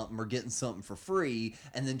buying something or getting something for free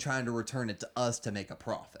and then trying to return it to us to make a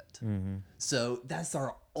profit. So that's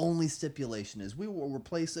our only stipulation is we will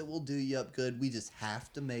replace it. We'll do you up good. We just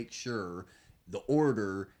have to make sure the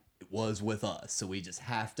order was with us. So we just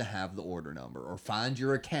have to have the order number or find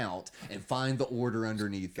your account and find the order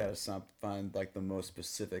underneath it. Gotta find like the most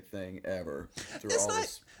specific thing ever.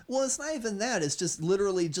 Well, it's not even that. It's just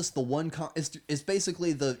literally just the one. It's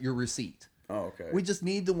basically your receipt. Oh, okay. We just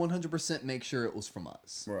need to 100% make sure it was from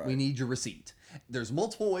us. Right. We need your receipt. There's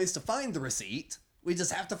multiple ways to find the receipt. We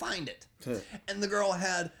just have to find it. And the girl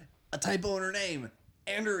had a typo in her name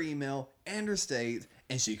and her email and her state,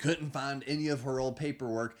 and she couldn't find any of her old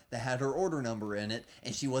paperwork that had her order number in it,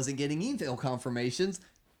 and she wasn't getting email confirmations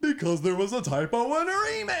because there was a typo in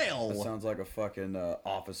her email. That sounds like a fucking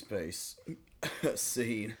Office Space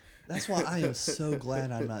scene. That's why I am so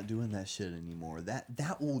glad I'm not doing that shit anymore.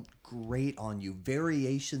 That will grate on you.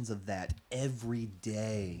 Variations of that every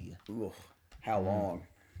day. Ooh, how long?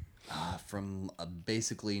 From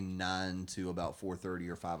basically 9 to about 4:30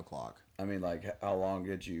 or 5 o'clock. I mean, like, how long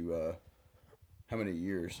did you, how many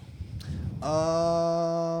years?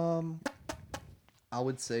 I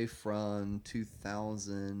would say from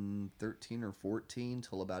 2013 or 14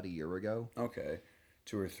 till about a year ago. Okay.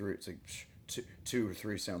 2 or 3, it's like 2 or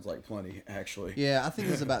 3 sounds like plenty, actually. Yeah, I think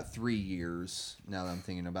it's about 3 years. Now that I'm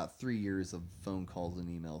thinking about 3 years of phone calls and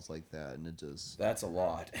emails like that, and it just That's a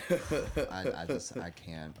lot. I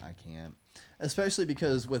can't. Especially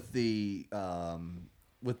because with the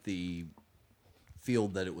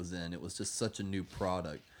field that it was in, it was just such a new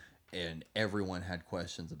product, and everyone had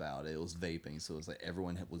questions about it. It was vaping, so it was like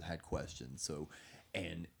everyone had questions. So,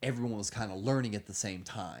 and everyone was kind of learning at the same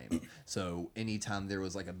time. So anytime there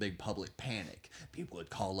was like a big public panic, people would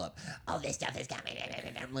call up, "Oh, this stuff is coming."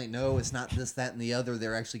 I'm like, "No, it's not this, that, and the other.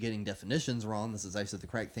 They're actually getting definitions wrong. This is actually the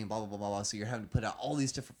correct thing, blah, blah, blah, blah, blah." So you're having to put out all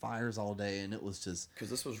these different fires all day, and it was just... Because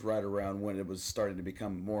this was right around when it was starting to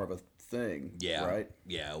become more of a thing, Yeah. right?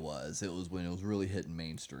 Yeah, it was. It was when it was really hitting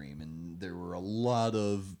mainstream, and there were a lot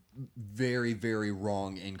of very, very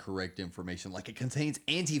wrong, incorrect information. Like, it contains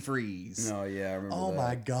antifreeze. Oh, yeah, I remember Oh that.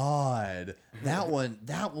 my God. That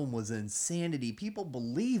one was insanity. People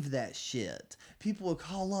believed that shit. People would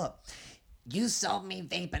call up, "You sold me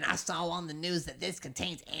vape, and I saw on the news that this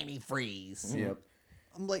contains antifreeze." Yep.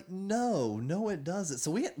 I'm like, no, it doesn't.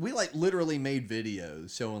 So we like literally made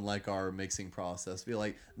videos showing like our mixing process. Be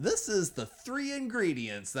like, this is the 3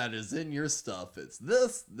 ingredients that is in your stuff. It's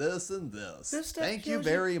this, and this. This stuff Thank you kills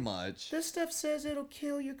you. very much. This stuff says it'll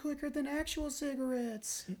kill you quicker than actual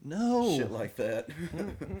cigarettes. No, Shit like that.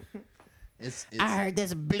 it's I heard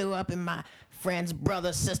this blew up in my friend's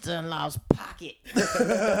brother sister-in-law's pocket.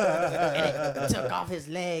 And it took off his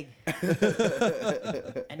leg.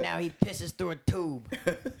 And now he pisses through a tube.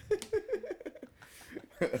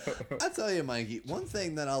 I tell you, Mikey, one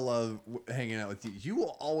thing that I love hanging out with you, you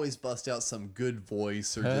will always bust out some good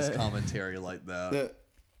voice or just commentary like that.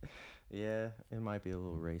 Yeah, it might be a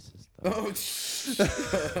little racist, though. Oh,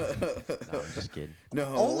 No, I'm just kidding. no.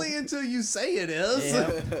 Only until you say it is.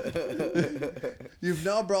 You've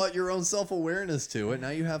now brought your own self-awareness to it. Now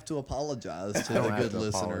you have to apologize to don't the have good to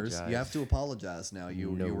listeners. apologize. You have to apologize now.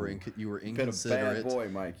 You No. were Been a inconsiderate. bad boy,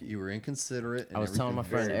 Mikey. You were inconsiderate. And I was telling my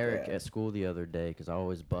everything. friend very Eric bad. at school the other day because I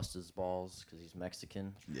always bust his balls because he's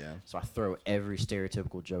Mexican. Yeah. So I throw every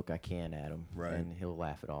stereotypical joke I can at him, Right. and he'll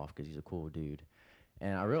laugh it off because he's a cool dude.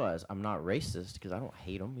 And I realize I'm not racist because I don't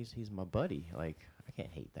hate him. He's my buddy. Like, I can't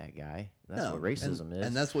hate that guy. That's No, what racism is.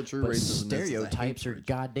 and that's what true But racism is a stereotypes are hatred.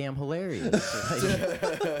 goddamn hilarious.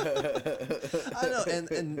 I know,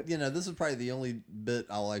 and you know, this is probably the only bit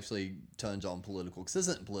I'll actually touch on political, because this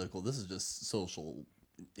isn't political. This is just social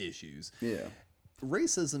issues. Yeah.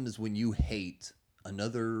 Racism is when you hate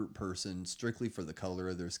another person strictly for the color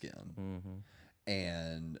of their skin.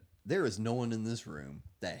 And there is no one in this room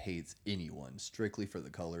that hates anyone strictly for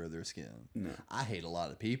the color of their skin. No. I hate a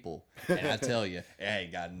lot of people, and I tell you, it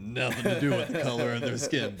ain't got nothing to do with the color of their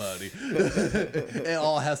skin, buddy. It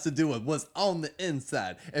all has to do with what's on the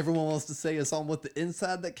inside. Everyone wants to say it's on what the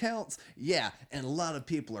inside that counts. Yeah, and a lot of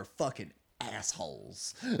people are fucking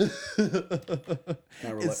assholes. And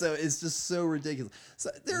so it's just so ridiculous. So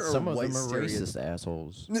there are Some of white them are stereotypes. racist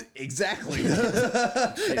assholes. Exactly.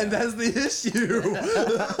 And that's the issue.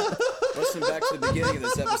 Listen back to the beginning of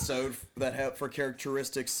this episode that have for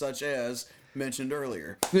characteristics such as mentioned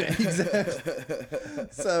earlier. Exactly.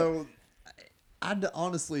 So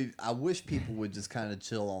honestly, I wish people would just kind of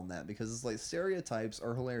chill on that, because it's like stereotypes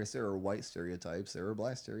are hilarious. There are white stereotypes, there are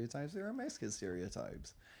black stereotypes, there are Mexican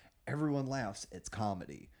stereotypes. Everyone laughs. It's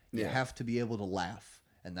comedy. You Yeah. have to be able to laugh.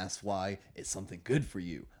 And that's why it's something good for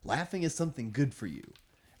you. Laughing is something good for you.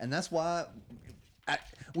 And that's why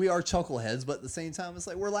we are chuckleheads, but at the same time, it's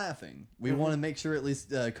like we're laughing. We want to make sure at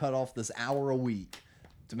least cut off this hour a week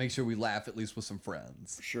to make sure we laugh at least with some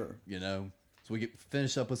friends. Sure. You know? So we get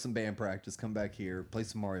finish up with some band practice, come back here, play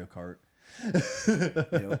some Mario Kart.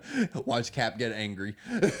 Watch Cap get angry.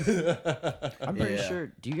 I'm pretty Yeah. sure.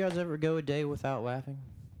 Do you guys ever go a day without laughing?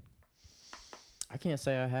 I can't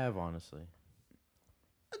say I have, honestly.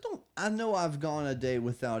 I know I've gone a day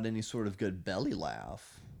without any sort of good belly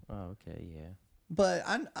laugh. Oh, okay, yeah. But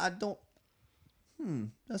I don't.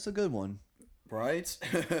 That's a good one. Right?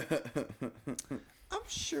 I'm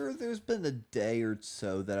sure there's been a day or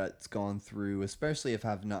so that it's gone through, especially if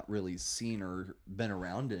I've not really seen or been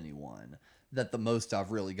around anyone, that the most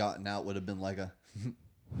I've really gotten out would have been like a,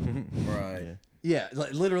 Right. yeah,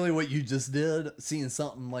 like literally what you just did, seeing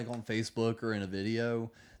something like on Facebook or in a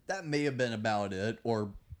video. That may have been about it,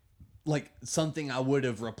 or like something I would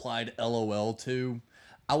have replied LOL to.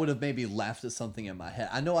 I would have maybe laughed at something in my head.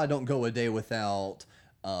 I know I don't go a day without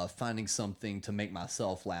finding something to make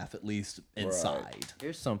myself laugh, at least inside,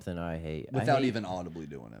 Here's something I hate. without I hate, even audibly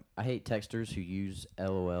doing it. I hate texters who use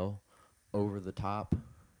LOL over the top.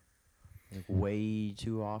 like way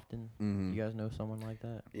too often. You guys know someone like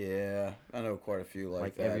that? Yeah, I know quite a few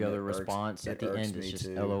like that. Every and other it irks- response it at the irks end is me just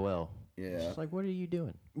too. LOL. Yeah. It's just like, what are you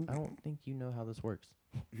doing? I don't think you know how this works.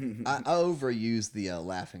 I overuse the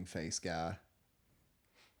laughing face guy.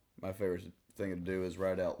 My favorite thing to do is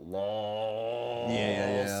write out LOL.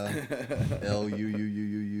 Yeah.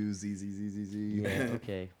 LUUUUUZZZZ. Yeah,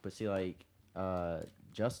 okay. But see, like,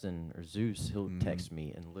 Justin or Zeus, he'll text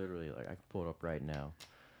me and literally, like, I can pull it up right now.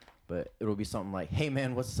 But it'll be something like, hey,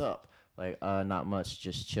 man, what's up? Like, not much,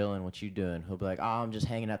 just chilling. What you doing? He'll be like, oh, I'm just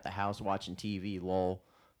hanging at the house watching TV, lol.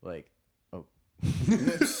 Like, oh.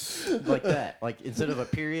 Like that. Like, instead of a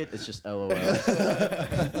period, it's just LOL.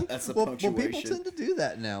 That's the Well, punctuation. people tend to do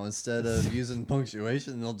that now. Instead of using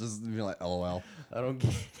punctuation, they'll just be like, LOL. I don't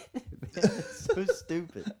get it, man. It's so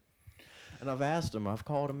stupid. And I've asked him, I've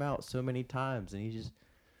called him out so many times, and he just,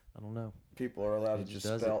 I don't know. People are allowed He to just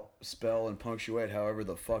just does spell and punctuate however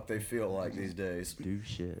the fuck they feel like these days. Do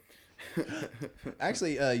shit.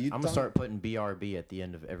 Actually, I'm gonna start putting BRB at the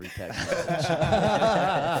end of every text message.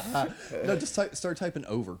 No, just start typing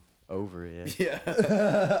over. Over it. Yeah.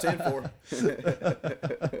 10-4.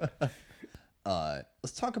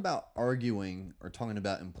 Let's talk about arguing or talking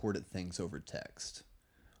about important things over text.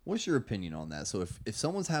 What's your opinion on that? So if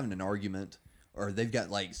someone's having an argument or they've got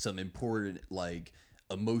like some important like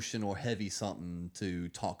emotional heavy something to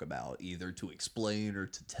talk about, either to explain or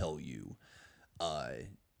to tell you,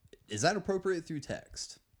 is that appropriate through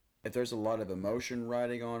text? If there's a lot of emotion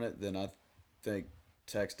riding on it, then I think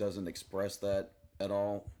text doesn't express that at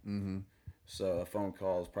all. Mm-hmm. So a phone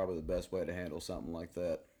call is probably the best way to handle something like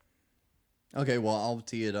that. Okay, well, I'll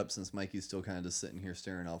tee it up since Mikey's still kind of just sitting here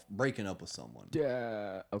staring off, breaking up with someone.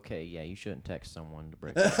 Okay, yeah, you shouldn't text someone to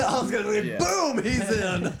break up. I was going to say, Yeah. boom, he's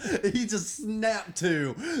in. He just snapped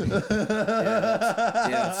to.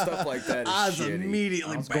 Yeah, stuff like that is Eyes shitty.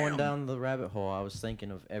 immediately I was bam. going down the rabbit hole. I was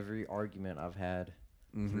thinking of every argument I've had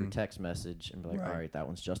through text message and be like, Right. all right, that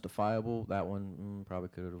one's justifiable. That one probably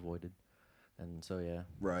could have avoided. And so, yeah,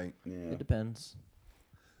 Right. Yeah. it depends.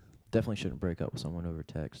 Definitely shouldn't break up with someone over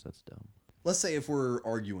text. That's dumb. Let's say if we're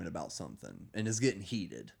arguing about something and it's getting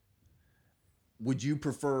heated, would you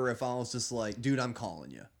prefer if I was just like, dude, I'm calling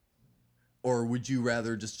you? Or would you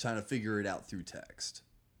rather just try to figure it out through text?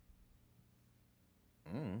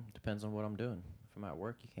 Depends on what I'm doing. If I'm at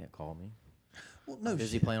work, you can't call me. Well, no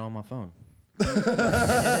Busy shit. playing on my phone.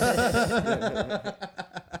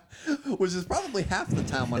 Which is probably half the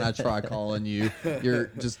time when I try calling you, you're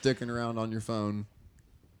just dicking around on your phone.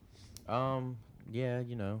 Yeah,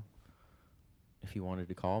 you know, if you wanted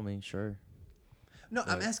to call me, sure. No,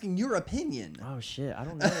 I'm asking your opinion. Oh shit, I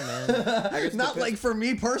don't know, man. Not like for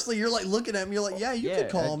me personally, you're like looking at me, you're like, yeah, you could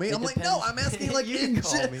call me. it I'm like, no, depends. I'm asking like You can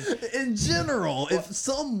call me. in general. If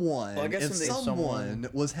someone, Well, I guess if when they- someone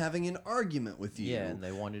was having an argument with you, Yeah, and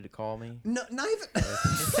they wanted to call me. no, not even.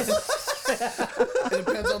 It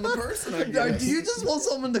depends on the person, I Or guess. do you just want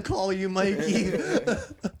someone to call you, Mikey?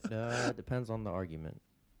 It depends on the argument.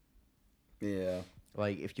 Yeah.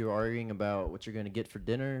 Like, if you're arguing about what you're gonna get for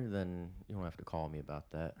dinner, then you don't have to call me about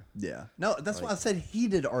that. Yeah. No, that's why I said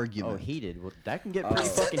heated argument. Oh, heated. Well, that can get pretty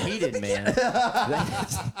fucking heated, man.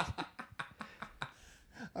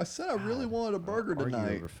 I said I really wanted a burger Argue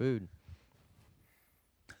tonight. over food.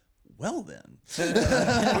 Well then. All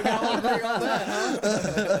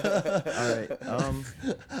right.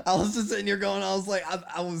 I was just sitting here going, I was like,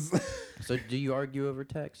 I was. So do you argue over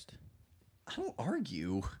text? I don't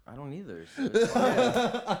argue. I don't either. So it's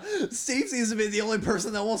fine. Steve seems to be the only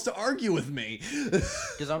person that wants to argue with me.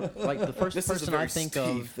 Because I'm like the first This is a person very I think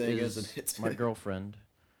Steve of thing, is isn't it? my girlfriend.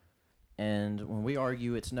 And when we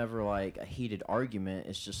argue, it's never like a heated argument.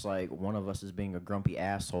 It's just like one of us is being a grumpy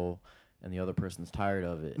asshole, and the other person's tired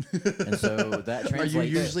of it. And so that Are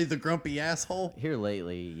translates. you usually the grumpy asshole? Here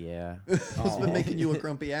lately, yeah. What's been making you a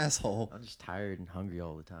grumpy asshole? I'm just tired and hungry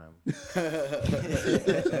all the time.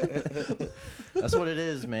 That's what it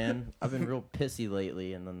is, man. I've been real pissy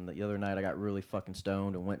lately, and then the other night I got really fucking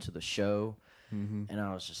stoned and went to the show, and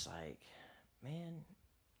I was just like, man,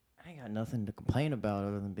 I ain't got nothing to complain about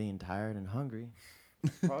other than being tired and hungry.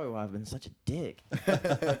 Probably why I've been such a dick. Because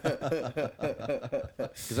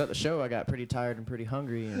at the show I got pretty tired and pretty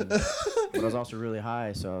hungry, but I was also really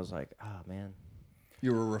high, so I was like, oh man.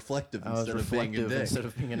 You were reflective I was instead of being a reflective dick. instead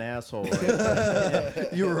of being an asshole.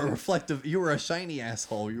 Like, You were a reflective. You were a shiny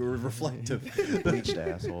asshole. You were reflective. bleached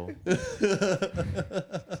asshole.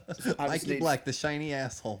 Mikey Black, the shiny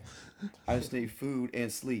asshole. I just need food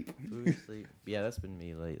and sleep. Food, sleep. Yeah, that's been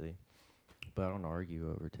me lately. But I don't argue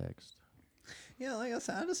over text. Yeah, like I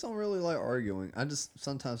said, I just don't really like arguing. I just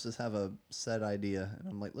sometimes just have a set idea, and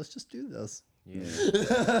I'm like, let's just do this. Yeah.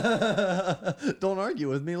 Don't argue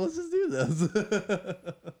with me. Let's just do this.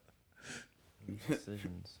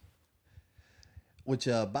 Decisions. Which,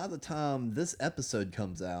 by the time this episode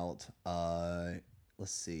comes out,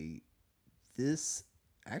 let's see, this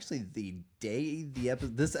actually the day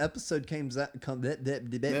this episode comes out,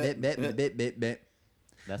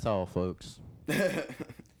 That's all, folks.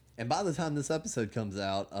 and by the time this episode comes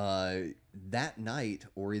out, that night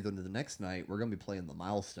or either the next night, we're gonna be playing the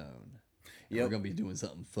Milestone. Yep. We're gonna be doing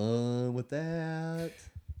something fun with that.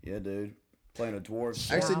 Yeah, dude. Playing a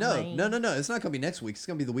dwarf. Actually, no. It's not gonna be next week. It's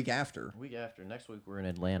gonna be the week after. Week after. Next week, we're in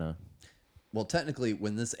Atlanta. Well, technically,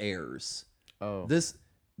 when this airs, Oh. this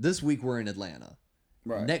week we're in Atlanta.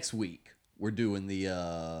 Right. Next week we're doing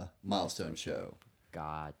the Milestone show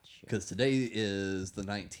Gotcha. because today is the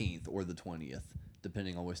 19th or the 20th,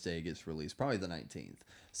 depending on which day it gets released. Probably the 19th.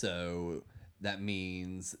 So that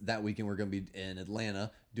means that weekend we're going to be in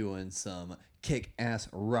Atlanta doing some kick-ass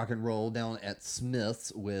rock and roll down at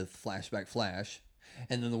Smith's with Flashback Flash.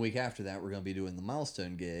 And then the week after that, we're going to be doing the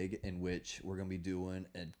Milestone gig, in which we're going to be doing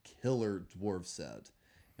a killer dwarf set.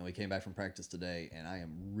 And we came back from practice today, and I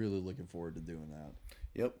am really looking forward to doing that.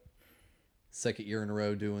 Yep. Second year in a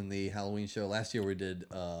row doing the Halloween show. Last year we did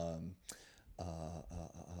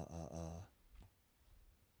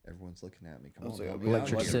everyone's looking at me. Come on, help me out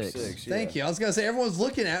Electric here. Six. Thank you. I was gonna say everyone's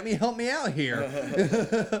looking at me. Help me out here.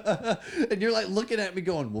 And you're like looking at me,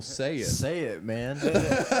 going, "Well, say it." Say it, man.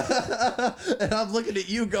 And I'm looking at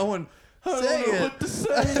you, going, "Say it." What to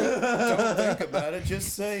say? Don't think about it.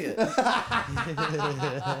 Just say it.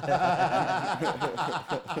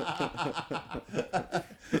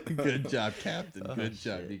 Good job, Captain. Good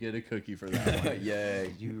job. You get a cookie for that one.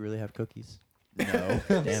 Yay. Do you really have cookies? No.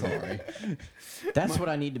 Damn it. That's what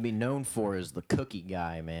I need to be known for, is the cookie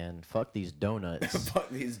guy, man. Fuck these donuts. Fuck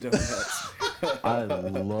these donuts. I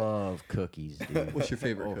love cookies, dude. What's your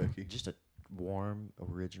favorite cookie? Just a warm,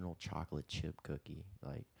 original chocolate chip cookie.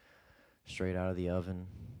 Like, straight out of the oven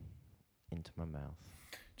into my mouth.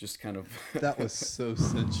 Just kind of. That was so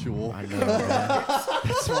sensual. I know, man.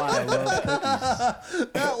 That's why I love cookies.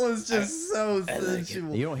 That was just so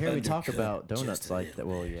sensual. You don't hear me talk about donuts like that.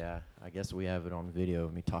 Well, yeah. I guess we have it on video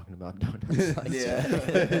of me talking about donuts like Yeah.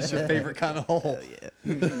 that. It's your favorite kind of hole. Yeah.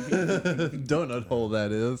 Donut hole,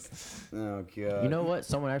 that is. Oh god. You know what?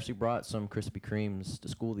 Someone actually brought some Krispy Kremes to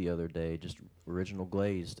school the other day, just original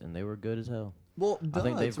glazed, and they were good as hell. Well, I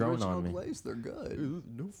think they've grown on me. Glaze, they're good.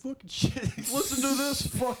 No fucking shit. Listen to this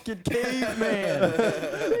fucking caveman.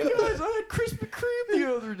 Hey guys, I had Krispy Kreme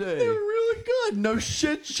the other day. They're really good. No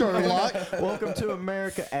shit, Sherlock. Welcome to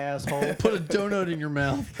America, asshole. Put a donut in your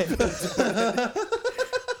mouth.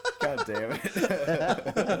 God damn it.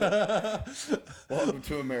 Welcome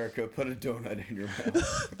to America. Put a donut in your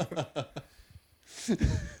mouth.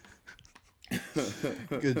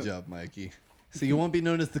 Good job, Mikey. So you won't be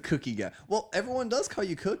known as the cookie guy. Well, everyone does call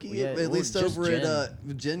you Cookie, Yeah, at well, least just over Jen.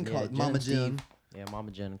 at Jen, Yeah, Jen Mama and Steve. Jen. Yeah, Mama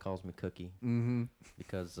Jen calls me Cookie. Mm-hmm.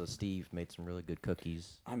 Because Steve made some really good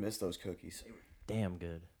cookies. I miss those cookies. Damn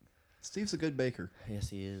good. Steve's a good baker. Yes,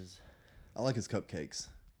 he is. I like his cupcakes.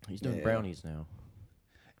 He's doing Yeah. brownies now.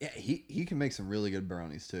 Yeah, he can make some really good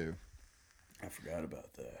brownies too. I forgot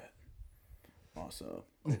about that. Awesome.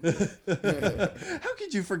 How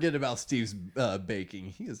could you forget about Steve's baking?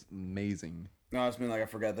 He is amazing. No, I just mean like I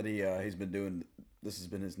forgot that he's been doing. This has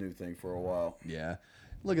been his new thing for a while. Yeah.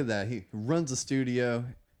 Look at that. He runs a studio,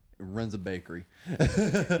 runs a bakery.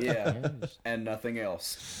 Yeah, and nothing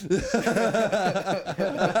else.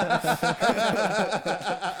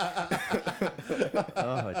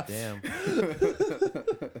 Oh, damn.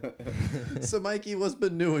 So, Mikey, what's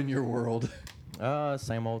been new in your world?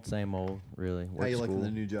 Same old, really. How you Work liking school.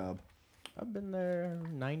 the new job? I've been there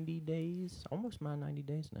 90 days. Almost my 90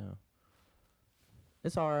 days now.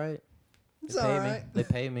 It's all right. It's They pay all me. right. They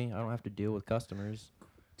pay me. I don't have to deal with customers.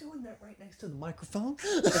 Doing that right next to the microphone.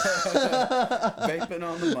 Vaping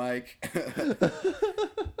on the mic.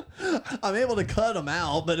 I'm able to cut them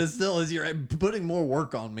out, but it still is you're putting more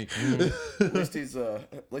work on me. At least he's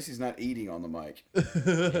not eating on the mic.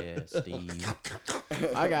 Yeah, Steve.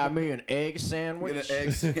 I got me an egg sandwich. Get an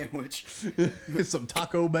egg sandwich. Some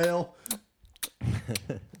Taco Bell.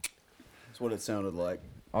 That's what it sounded like.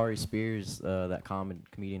 Ari Spears, that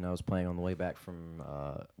comedian I was playing on the way back from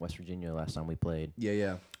West Virginia last time we played.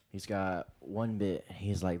 Yeah. He's got one bit.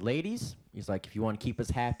 He's like, ladies, he's like, if you want to keep us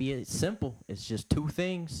happy, it's simple. It's just 2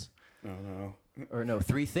 things. Oh no. Or no,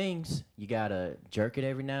 3 things. You got to jerk it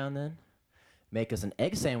every now and then, make us an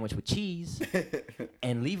egg sandwich with cheese,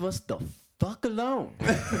 and leave us the fuck alone.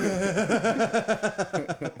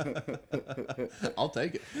 I'll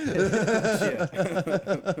take it.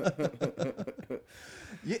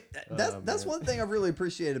 Yeah, that's one thing I've really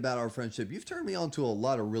appreciated about our friendship. You've turned me on to a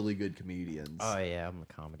lot of really good comedians. Oh yeah, I'm a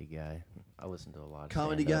comedy guy. I listen to a lot of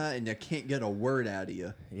Comedy stand-up. guy, and I can't get a word out of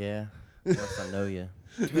you. Yeah, unless I know you.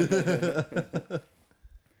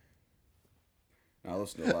 I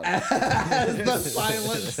listen to a lot The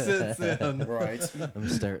silence sits in. of right. I'm gonna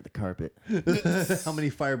stare at the carpet. How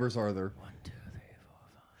many fibers are there? 1, 2,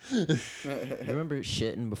 3, 4, 5. You remember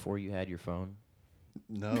shitting before you had your phone?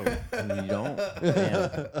 No, And you don't?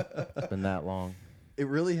 Damn, it's been that long. it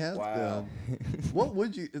really has Wow. been. What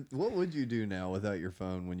would you do now without your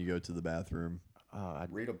phone when you go to the bathroom?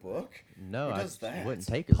 Read a book? No, Who does that? it wouldn't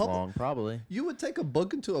take as Public- long, probably. You would take a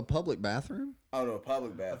book into a public bathroom? Oh, to a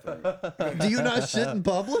public bathroom. Do you not shit in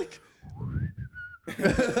public?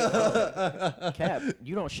 Cap,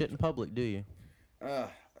 you don't shit in public, do you? I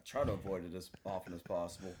try to avoid it as often as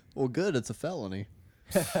possible. Well, good. It's a felony.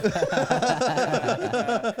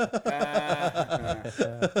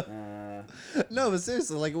 No, but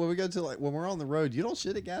seriously, like when we go to when we're on the road, you don't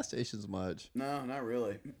shit at gas stations much. No, not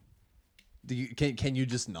really. Do you? Can you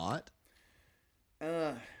just not?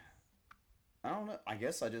 I don't know. I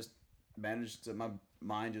guess I just managed to. My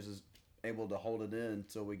mind just is able to hold it in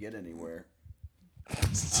until we get anywhere.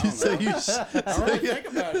 So you. I don't really think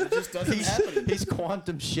about it. It just doesn't happen. He's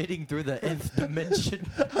quantum shitting through the nth dimension.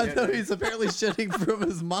 I know he's apparently shitting from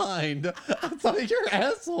his mind. I thought your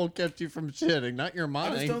asshole kept you from shitting, not your I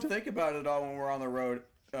mind. just don't think about it at all when we're on the road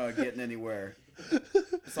getting anywhere.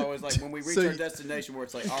 It's always like when we reach So our you- destination where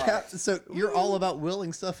it's like, all Cap, right. so you're all about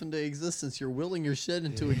willing stuff into existence. You're willing your shit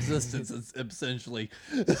into existence, essentially.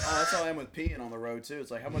 Oh, that's how I am with peeing on the road too. It's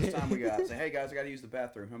like, how much time we got? Say, hey guys, I got to use the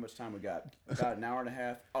bathroom. How much time we got? Got an hour and a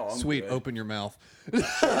half. Oh, I'm Sweet, good. open your mouth.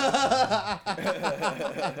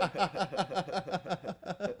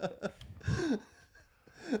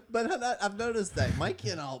 But I've noticed that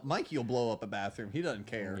Mikey will blow up a bathroom. He doesn't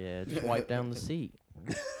care. Yeah, just wipe down the seat.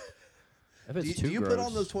 If it's Do too you gross, put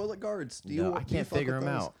on those toilet guards? Do you? No, I do you can't fuck figure with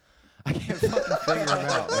them those? out. I can't fucking figure them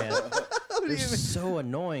out, man. What do They're you mean? so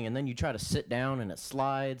annoying. And then you try to sit down and it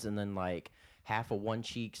slides, and then like half of one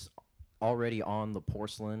cheek's already on the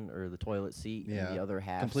porcelain or the toilet seat, Yeah, and the other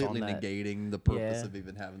half completely on that. negating the purpose Yeah. of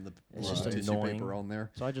even having the It's just tissue annoying. paper on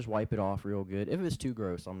there. So I just wipe it off real good. If it's too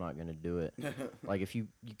gross, I'm not gonna do it. Like if you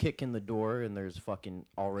kick in the door and there's fucking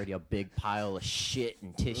already a big pile of shit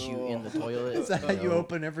and tissue in the toilet. Is that how you know.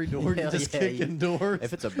 open every door? You Hell just yeah, kick you- in doors?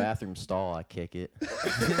 If it's a bathroom stall, I kick it.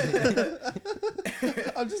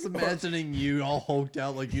 I'm just imagining you all hulked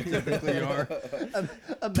out like you typically are.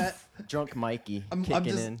 Drunk Mikey I'm kicking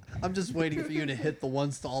just, in. I'm just waiting for you to hit the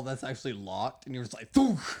one stall that's actually locked, and you're just like,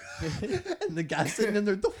 "Thoof!" And the guy sitting in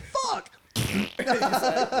there, the fuck?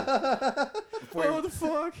 Before the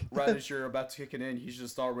fuck? right as you're about to kick it in, he's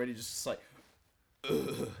just already just like,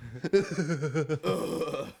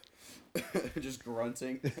 just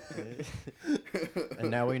grunting.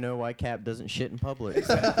 And now we know why Cap doesn't shit in public.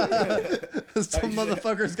 Some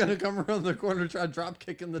motherfucker's gonna come around the corner, try drop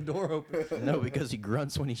kicking the door open. No, because he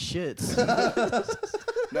grunts when he shits.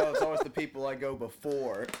 No, it's always the people I go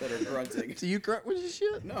before that are grunting. Do you grunt when you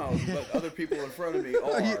shit? No, but other people in front of me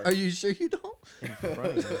are. Are you sure you don't? In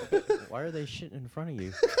front of you. Why are they shitting in front of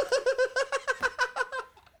you?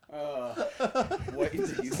 Wait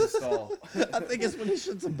to use the stall. I think it's when he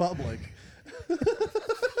shits in public.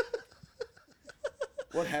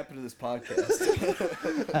 What happened to this podcast?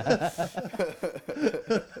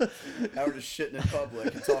 Now we're just shitting in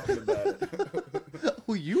public and talking about it.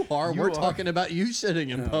 Who you are? We're talking about you shitting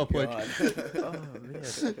in public. God. Oh, man.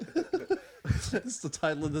 That's the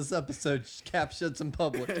title of this episode. Cap shits in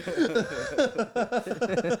public.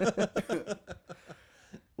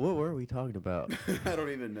 What were we talking about? I don't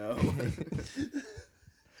even know.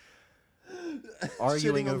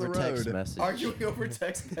 Arguing Shitting on the over text road. message. Arguing over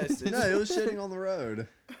text message. No, it was shitting on the road.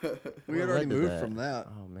 We had What already led to moved that? from that.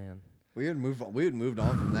 Oh man. We had moved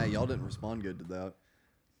on from that. Y'all didn't respond good to that.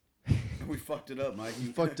 We fucked it up, Mike.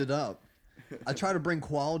 You fucked it up. I try to bring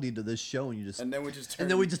quality to this show, and you just And then we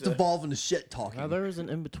just evolve into shit talking. Now there was an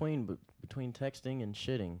in between between texting and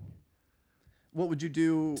shitting. What would you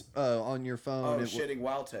do on your phone? Oh, It shitting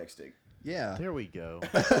while texting. yeah. There we go.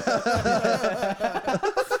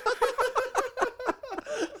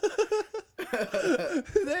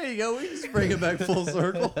 There you go. We just bring it back full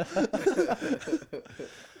circle.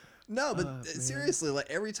 No, but seriously, like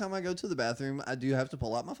every time I go to the bathroom, I do have to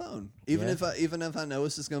pull out my phone. Even Yeah. if I know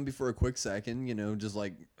it's just gonna be for a quick second, you know, just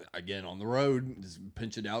like again on the road, just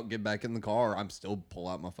pinch it out, get back in the car. I'm still pull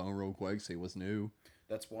out my phone real quick, see what's new.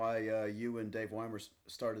 That's why you and Dave Weimer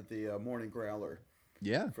started the Morning Growler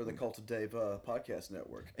Yeah. for the Cult of Dave podcast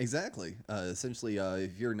network. Exactly. Essentially,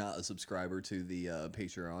 if you're not a subscriber to the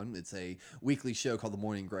Patreon, it's a weekly show called The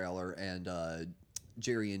Morning Growler, and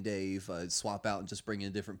Jerry and Dave swap out and just bring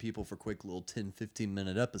in different people for quick little 10,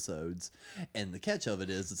 15-minute episodes. And the catch of it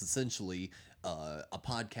is it's essentially a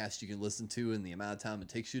podcast you can listen to in the amount of time it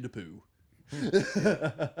takes you to poo.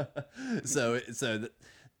 So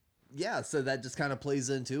that just kind of plays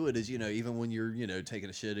into it, is, you know, even when you're, you know, taking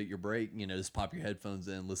a shit at your break, you know, just pop your headphones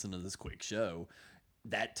in, listen to this quick show.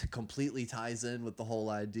 That completely ties in with the whole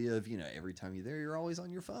idea of, you know, every time you're there, you're always on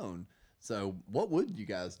your phone. So what would you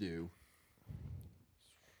guys do?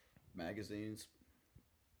 Magazines.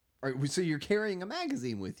 All right, so you're carrying a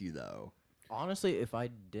magazine with you, though. Honestly, if I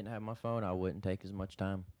didn't have my phone, I wouldn't take as much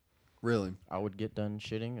time. Really? I would get done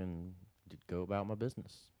shitting and go about my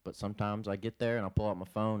business. But sometimes I get there and I pull out my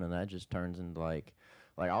phone and that just turns into like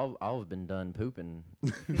I'll have been done pooping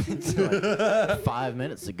like 5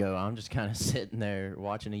 minutes ago. I'm just kind of sitting there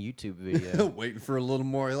watching a YouTube video. Waiting for a little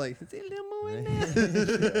more, like, is there a little more in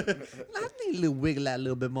there? I need a little wiggle out a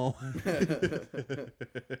little bit more.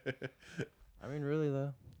 I mean, really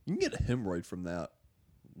though, You can get a hemorrhoid from that.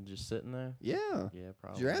 just sitting there. Yeah. Yeah,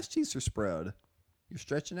 probably. Your ass cheeks are spread. You're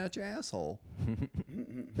stretching out your asshole.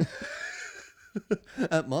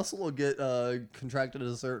 That muscle will get contracted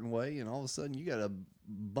a certain way, and all of a sudden you got a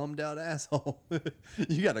bummed out asshole.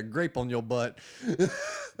 You got a grape on your butt.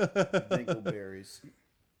 Dingleberries.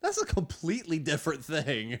 That's a completely different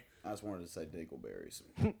thing. I just wanted to say dingleberries.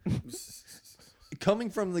 Coming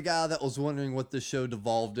from the guy that was wondering what this show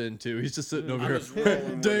devolved into, he's just sitting over here. just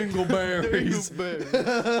rolling with it. Dingleberries.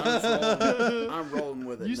 I'm rolling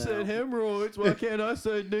with it You now. said hemorrhoids. Why can't I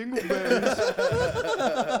say dingleberries?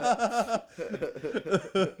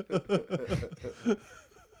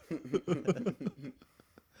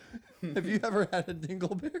 Have you ever had a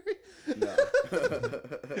dingleberry? No.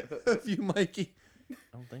 Have you, Mikey? I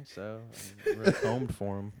don't think so. I've never combed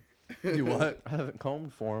for him. You what? I haven't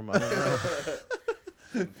combed for him. I don't know.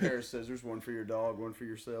 A pair of scissors, one for your dog, one for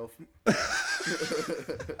yourself.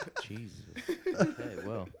 Jesus. Okay,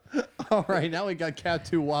 well. All right, now we got Cat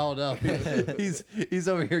 2 wild up. He's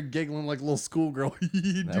over here giggling like a little schoolgirl.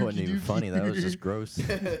 That wasn't even funny. That was just gross.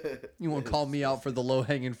 You won't call me out for the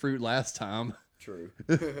low-hanging fruit last time. True.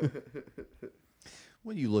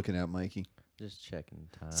 What are you looking at, Mikey? Just checking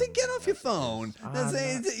time. See, get off your phone.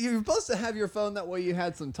 messages. You're supposed to have your phone, that way you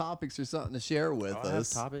had some topics or something to share with I have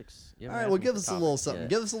us. topics. You All haven't right, well, asked me give for us a little topics something. yet.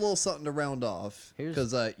 Give us a little something to round off.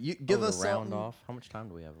 Because you give us to round something. off. How much time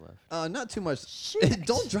do we have left? Not too much.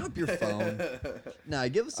 Don't drop your phone. Nah,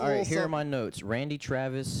 give us a All little right, here are something. my notes. Randy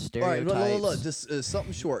Travis, All right, stereotypes. look. Just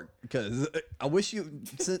something short, because I wish you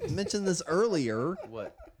mentioned this earlier,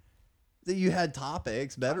 What? that you had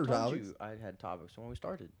topics, better I told topics. you I had topics when we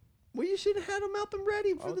started. Well, you should have had them up and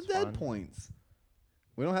ready for Oh, the it's dead fine. points.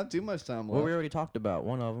 We don't have too much time left. Well, we already talked about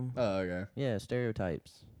one of them. Oh, okay. Yeah,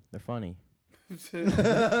 stereotypes. They're funny.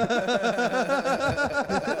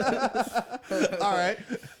 All right.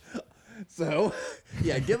 So,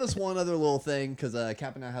 yeah, give us one other little thing, because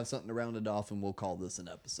Cap and I have something to round it off, and we'll call this an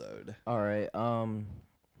episode. All right.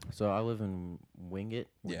 So I live in Wingate,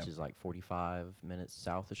 which Yeah. is like 45 minutes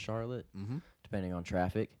south of Charlotte, depending on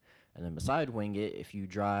traffic. And then beside Wingate, if you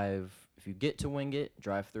get to Wingate,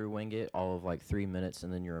 drive through Wingate, all of like 3 minutes,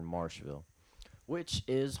 and then you're in Marshville, which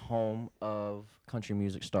is home of country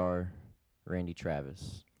music star Randy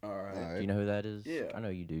Travis. All right. All right. Do you know who that is? Yeah. I know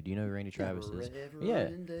you do. Do you know who Randy Travis is?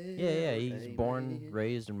 Reverend Yeah. He's born,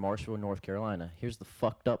 raised in Marshville, North Carolina. Here's the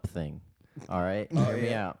fucked up thing. All right? Hear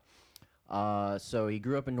me out. So he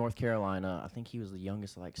grew up in North Carolina. I think he was the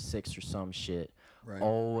youngest of like 6 or some shit. Right.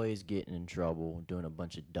 Always getting in trouble, doing a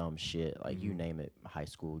bunch of dumb shit. Like you name it, high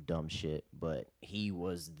school dumb shit. But he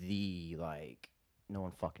was no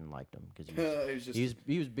one fucking liked him because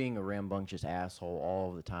he was being a rambunctious asshole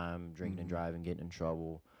all the time, drinking and driving, getting in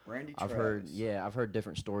trouble. Randy I've Travis. heard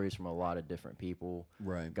different stories from a lot of different people.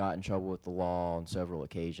 Right. Got in trouble with the law on several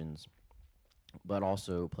occasions, but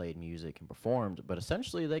also played music and performed. But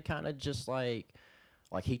essentially, they kind of just like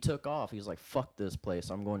he took off. He's like, fuck this place,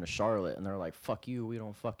 I'm going to Charlotte. And they're like, fuck you, we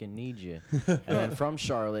don't fucking need you. And then from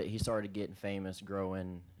Charlotte, he started getting famous,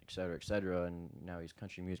 growing, et cetera, and now he's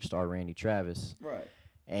country music star Randy Travis. Right.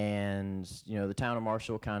 And, the town of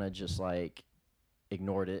Marshall kind of just like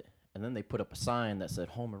ignored it. And then they put up a sign that said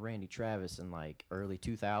home of Randy Travis in like early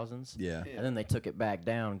 2000s. Yeah. And then they took it back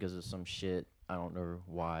down because of some shit. I don't know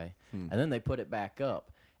why. And then they put it back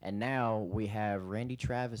up. And now we have Randy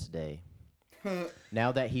Travis Day.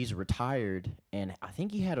 now that he's retired, and I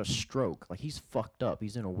think he had a stroke. Like, he's fucked up.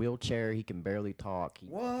 He's in a wheelchair. He can barely talk. He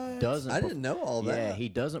What? doesn't? I didn't know all that. Yeah, he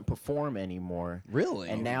doesn't perform anymore. Really?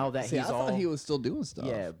 And now that See, he's I thought all he was still doing stuff.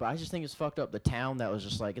 yeah, but I just think it's fucked up. The town that was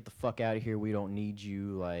just like, get the fuck out of here. We don't need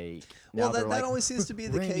you. Like, Well, now that they're like, always seems to be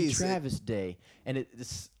the Randy case. Travis Day, and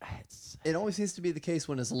it's It always seems to be the case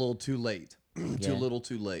when it's a little too late. Too Yeah. little,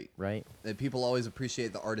 too late. right. That people always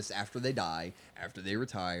appreciate the artist after they die, after they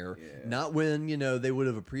retire. Not when, they would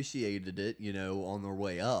have appreciated it, on their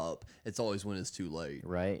way up. It's always when it's too late.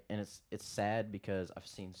 Right, and it's sad because I've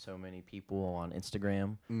seen so many people on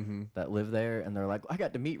Instagram Mm-hmm. that live there, and they're like, I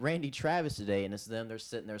got to meet Randy Travis today, and it's them. They're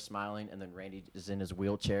sitting there smiling, and then Randy is in his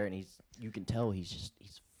wheelchair, and you can tell he's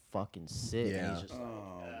fucking sick. And Yeah. he's just like,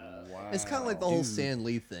 Wow. It's kind of like the whole Stan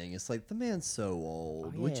Lee thing. It's like, the man's so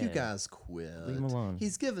old. Would you yeah. guys quit? Leave him alone.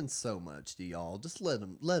 He's given so much to y'all. Just let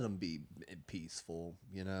him be peaceful,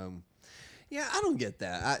 Yeah, I don't get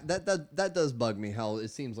that. That does bug me. How it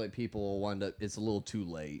seems like people wind up. It's a little too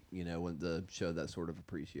late, when to show that sort of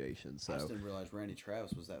appreciation. I just So didn't realize Randy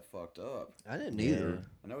Travis was that fucked up. I didn't either.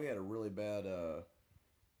 I know he had a really bad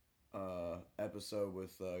episode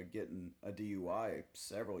with getting a DUI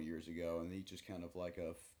several years ago, and he just kind of like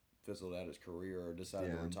fizzled out his career or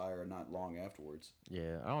decided to Yeah. retire not long afterwards.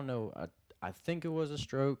 yeah, I don't know. I think it was a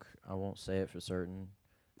stroke. I won't say it for certain.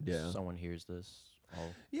 Yeah. If someone hears this.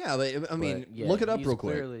 Yeah, but I mean, But, yeah, look it up he's real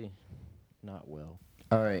quick. Clearly not well.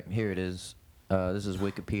 All right, here it is. This is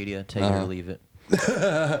Wikipedia. Take it or leave it.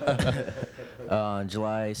 On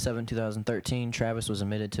July 7, 2013, Travis was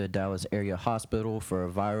admitted to a Dallas area hospital for a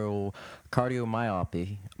viral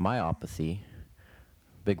cardiomyopathy.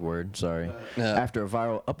 Big word, sorry. After a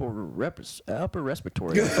viral upper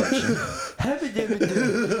respiratory infection.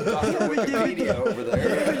 Wikipedia over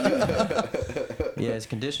there. Yeah, his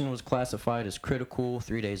condition was classified as critical.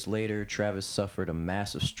 3 days later, Travis suffered a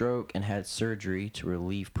massive stroke and had surgery to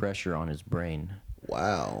relieve pressure on his brain.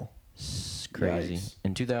 Wow. It's crazy. Yikes.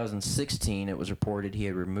 In 2016, it was reported he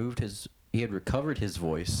had recovered his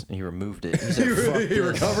voice, and he removed it. He said, "Fuck He this."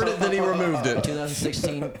 recovered it, then he removed In it.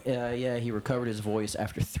 2016, he recovered his voice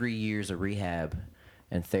after 3 years of rehab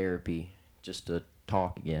and therapy just to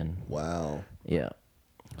talk again. Wow. Yeah.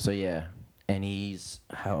 So yeah, and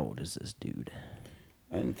how old is this dude?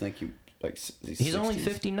 I didn't think He's only 60s.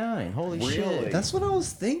 59. Holy Really? shit. That's what I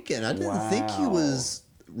was thinking. I didn't think he Wow. was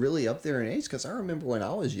really up there in age because I remember when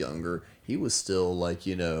I was younger, he was still like,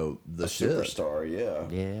 the A shit. superstar, yeah.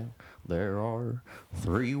 Yeah. There are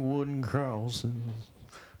 3 wooden crosses.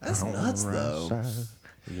 That's on nuts, the though. right side.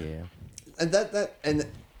 Yeah. And and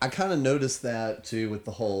I kind of noticed that too with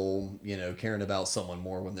the whole, caring about someone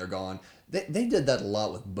more when they're gone. They did that a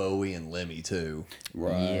lot with Bowie and Lemmy too.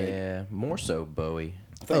 Right. Yeah. More so Bowie.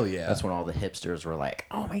 Oh yeah. That's when all the hipsters were like,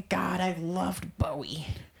 Oh my God, I loved Bowie.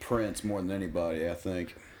 Prince more than anybody, I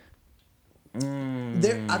think.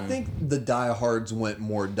 I think the diehards went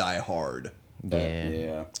more diehard yeah.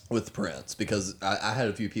 Yeah. with Prince because I had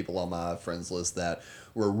a few people on my friends list that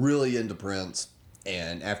were really into Prince,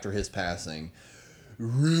 and after his passing,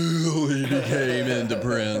 really became into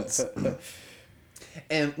Prince.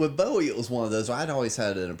 And with Bowie, it was one of those. I'd always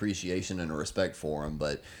had an appreciation and a respect for him,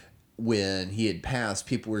 but when he had passed,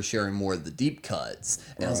 people were sharing more of the deep cuts,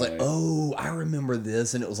 and I was like, Right. "Oh, I remember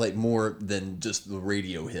this," and it was like more than just the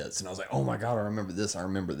radio hits, and I was like, "Oh my God, I remember this! I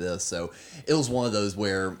remember this!" So it was one of those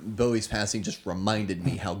where Bowie's passing just reminded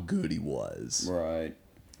me how good he was. Right.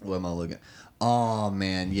 What am I looking? Oh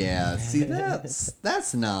man, yeah. See,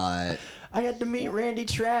 that's not. I got to meet Randy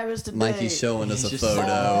Travis today. Mikey's showing us a He's photo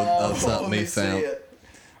just- of something he found.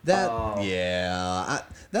 That Oh.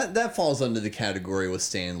 that falls under the category with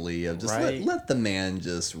Stan Lee of just Right. let the man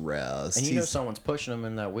just rest. And you know He's- someone's pushing him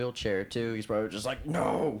in that wheelchair too. He's probably just like,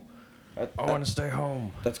 no, I want to stay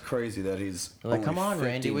home. That's crazy that he's They're like, only come on,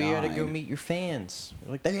 Randy, we gotta go 59. meet your fans.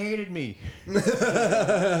 They're like, they hated me.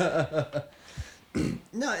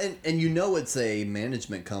 No, and it's a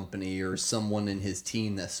management company or someone in his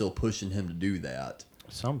team that's still pushing him to do that.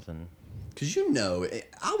 Something. Because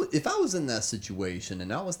if I was in that situation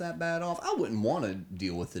and I was that bad off, I wouldn't want to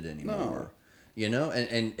deal with it anymore.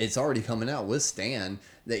 And it's already coming out with Stan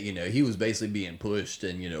that, he was basically being pushed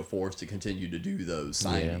and, forced to continue to do those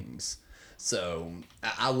signings. So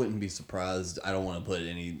I wouldn't be surprised. I don't want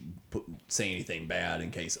to say anything bad in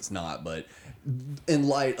case it's not, but in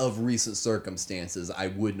light of recent circumstances, I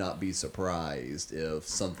would not be surprised if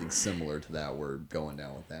something similar to that were going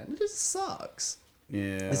down with that. And it just sucks.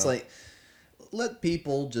 Yeah. It's like, let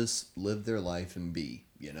people just live their life and be,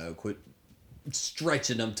 quit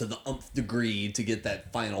stretching them to the umph degree to get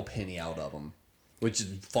that final penny out of them. which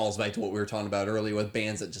falls back to what we were talking about earlier with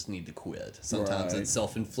bands that just need to quit. Sometimes Right. it's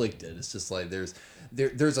self-inflicted. It's just like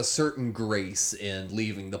there's a certain grace in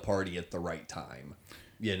leaving the party at the right time.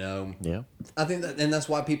 You know? Yeah. I think that, and that's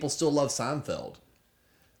why people still love Seinfeld.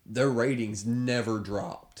 Their ratings never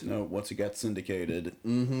dropped. No, once it got syndicated, it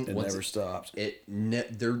Once never stopped.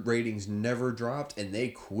 Their ratings never dropped, and they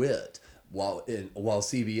quit while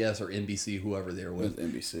CBS or NBC, whoever they're With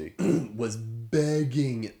with, NBC. was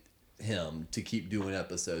begging him to keep doing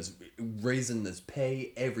episodes, raising this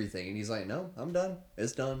pay, everything, and he's like, "No, I'm done.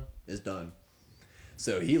 It's done. It's done."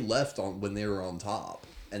 So he left on when they were on top,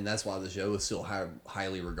 and that's why the show is still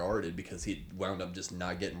highly regarded, because he wound up just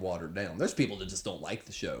not getting watered down. There's people that just don't like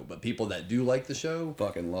the show, but people that do like the show,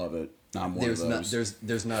 Fucking love it. I'm one there's of not those.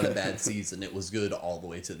 there's not a bad season. It was good all the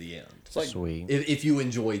way to the end. It's like, Sweet. If you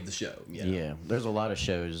enjoyed the show, you know? Yeah, there's a lot of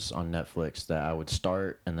shows on Netflix that I would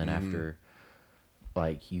start, and then after,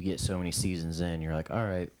 like, you get so many seasons in, you're like, all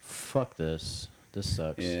right, fuck this. This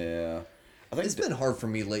sucks. yeah. I think It's been hard for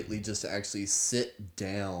me lately just to actually sit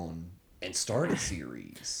down and start a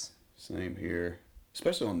series. same here.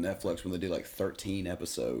 Especially on Netflix when they do like 13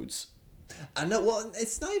 episodes. I know. Well,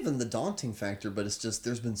 it's not even the daunting factor, but it's just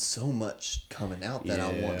there's been so much coming out that I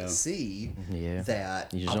want Yeah. to see. Yeah.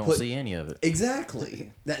 That You just I'll don't see any of it.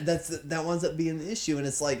 Exactly. That winds up being the issue, and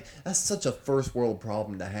it's like that's such a first world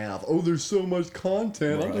problem to have. Oh, there's so much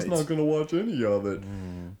content. I'm just Right. not gonna watch any of it.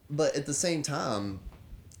 But at the same time,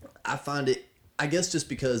 I find it. I guess just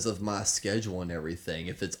because of my schedule and everything,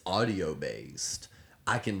 if it's audio based,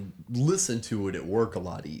 I can listen to it at work a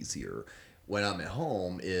lot easier. When I'm at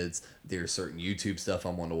home, there's certain YouTube stuff I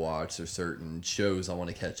want to watch. There's certain shows I want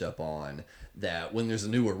to catch up on. That when there's a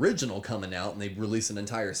new original coming out and they release an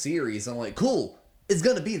entire series, I'm like, cool, it's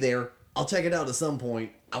gonna be there. I'll check it out at some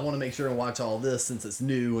point. I want to make sure and watch all this since it's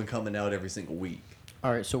new and coming out every single week.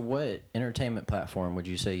 All right, so what entertainment platform would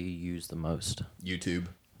you say you use the most? YouTube.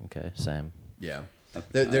 Okay, Sam. Yeah. I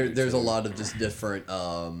There's do a too. lot of just different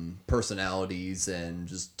personalities and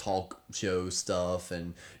just talk show stuff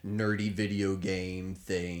and nerdy video game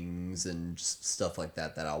things and just stuff like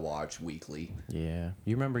that I watch weekly. Yeah.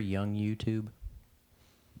 You remember Young YouTube?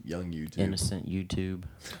 Young YouTube. Innocent YouTube?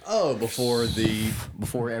 Oh, before the...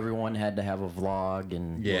 Before everyone had to have a vlog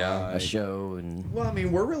and Yeah. a show and... Well, I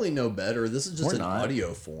mean, we're really no better. This is just We're an not.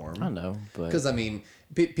 audio form. I know, but... Because, I mean,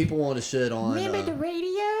 people want to shit on... Remember the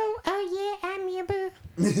radio? Oh yeah, I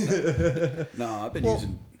remember. No, I've been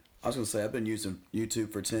using. I was gonna say I've been using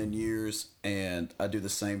YouTube for 10 years, and I do the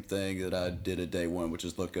same thing that I did at day one, which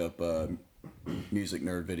is look up music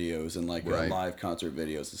nerd videos and like Right. live concert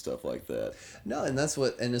videos and stuff like that. No, and that's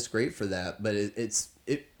what, and it's great for that. But it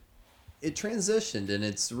transitioned, and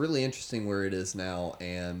it's really interesting where it is now.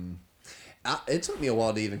 And it took me a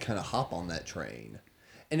while to even kind of hop on that train.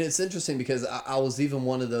 And it's interesting because I was even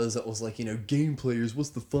one of those that was like, game players,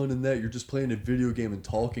 what's the fun in that? You're just playing a video game and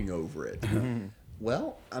talking over it.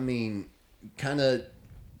 Well, I mean, kind of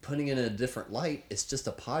putting it in a different light, it's just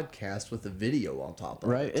a podcast with a video on top of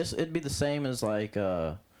Right. it. It'd be the same as like,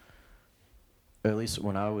 at least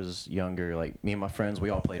when I was younger, like me and my friends, we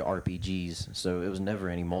all played RPGs, so it was never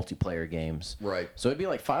any multiplayer games. Right. So it'd be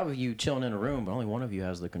like 5 of you chilling in a room, but only one of you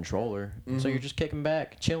has the controller. So you're just kicking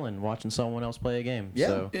back, chilling, watching someone else play a game. Yeah,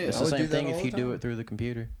 So yeah, it's I the would do same that thing all if the you do time. it through the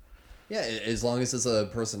computer. Yeah, as long as it's a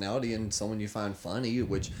personality and someone you find funny,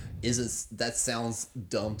 which that sounds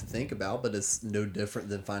dumb to think about, but it's no different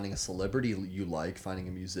than finding a celebrity you like, finding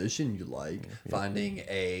a musician you like, finding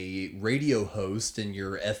a radio host in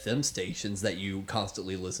your FM stations that you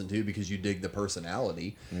constantly listen to because you dig the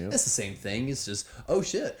personality. It's the same thing. It's just, oh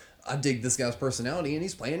shit, I dig this guy's personality and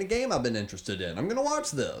he's playing a game I've been interested in. I'm gonna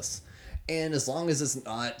watch this. And as long as it's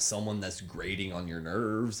not someone that's grating on your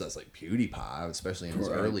nerves, that's like PewDiePie, especially in his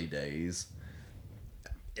Right. early days.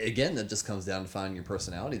 Again, that just comes down to finding your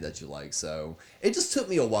personality that you like. So it just took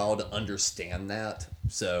me a while to understand that.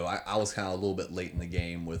 So I was kind of a little bit late in the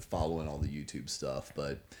game with following all the YouTube stuff.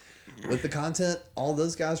 But with the content, all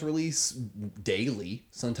those guys release daily,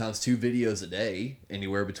 sometimes 2 videos a day,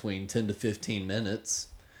 anywhere between 10 to 15 minutes.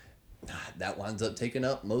 That winds up taking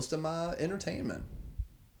up most of my entertainment.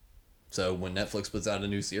 So when Netflix puts out a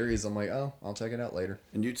new series, I'm like, oh, I'll check it out later.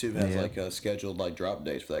 And YouTube has Yeah. like scheduled like drop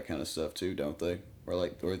dates for that kind of stuff too, don't they?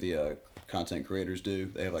 Or the content creators do.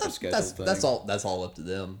 They have like a scheduled thing. That's all up to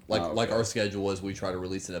them. Like Oh, like okay. our schedule was, we try to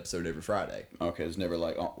release an episode every Friday. Okay, it's never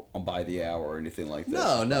like on by the hour or anything like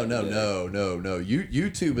that. No. Yeah.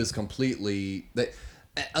 YouTube is completely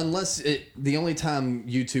unless the only time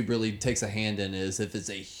YouTube really takes a hand in is if it's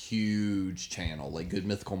a huge channel like Good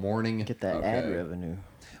Mythical Morning. Get that ad revenue.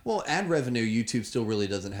 Well, ad revenue, YouTube still really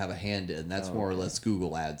doesn't have a hand in. That's more or less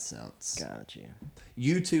Google AdSense. Got you.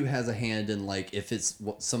 YouTube has a hand in, like, if it's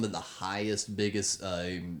some of the highest, biggest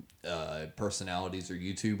personalities or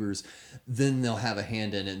YouTubers, then they'll have a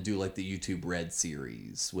hand in it and do, like, the YouTube Red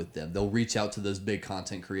series with them. They'll reach out to those big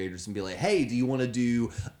content creators and be like, hey, do you want to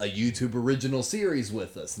do a YouTube original series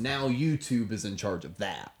with us? Now YouTube is in charge of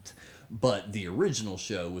that. But the original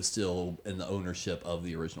show was still in the ownership of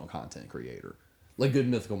the original content creator. Like Good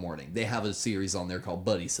Mythical Morning. They have a series on there called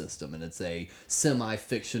Buddy System, and it's a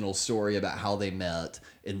semi-fictional story about how they met.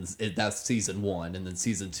 That's season 1, and then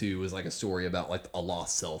season 2 is like a story about like a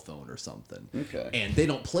lost cell phone or something. Okay. And they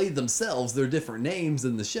don't play themselves. They're different names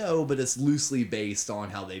in the show, but it's loosely based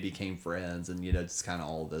on how they became friends and, you know, just kind of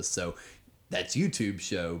all this. So that's YouTube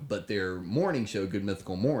show, but their morning show, Good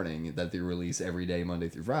Mythical Morning, that they release every day, Monday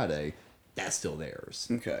through Friday, that's still theirs.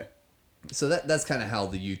 Okay. So that's kind of how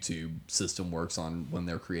the YouTube system works on when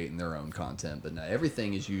they're creating their own content. But no,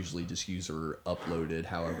 everything is usually just user uploaded,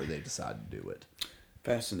 however they decide to do it.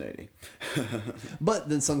 Fascinating. But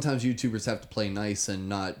then sometimes YouTubers have to play nice and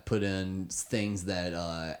not put in things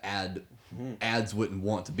that ads wouldn't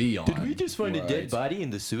want to be on. Did we just find a dead Right. body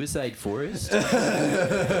in the suicide forest?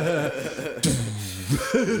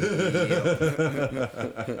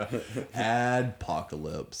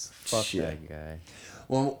 Adpocalypse. Fuck Shit. that guy.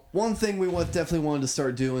 Well, one thing we definitely wanted to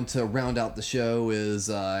start doing to round out the show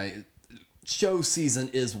is show season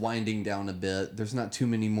is winding down a bit. There's not too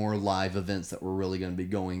many more live events that we're really going to be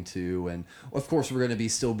going to. And, of course, we're going to be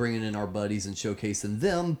still bringing in our buddies and showcasing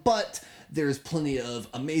them. But there's plenty of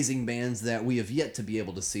amazing bands that we have yet to be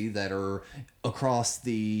able to see that are across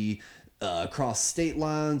state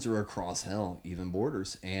lines or across, hell, even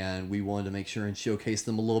borders. And we wanted to make sure and showcase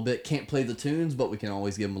them a little bit. Can't play the tunes, but we can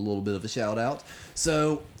always give them a little bit of a shout out.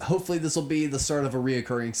 So hopefully this will be the start of a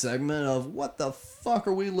reoccurring segment of what the fuck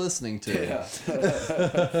are we listening to? Yeah.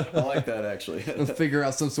 I like that, actually. We'll figure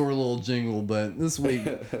out some sort of little jingle, but this week,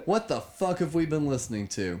 what the fuck have we been listening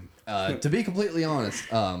to? To be completely honest,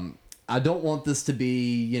 I don't want this to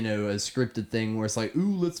be, you know, a scripted thing where it's like,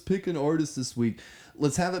 ooh, let's pick an artist this week.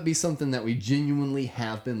 Let's have it be something that we genuinely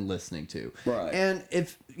have been listening to. Right. And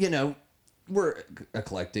if, you know, we're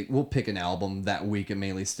eclectic, we'll pick an album that week and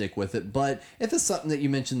mainly stick with it. But if it's something that you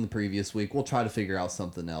mentioned the previous week, we'll try to figure out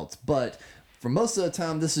something else. But for most of the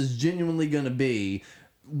time, this is genuinely going to be,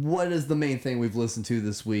 what is the main thing we've listened to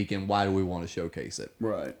this week and why do we want to showcase it?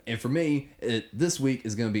 Right. And for me, this week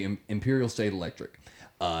is going to be Imperial State Electric.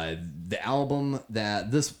 The album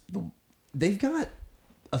that they've got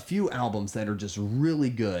a few albums that are just really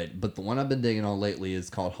good, but the one I've been digging on lately is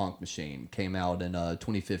called Honk Machine. Came out in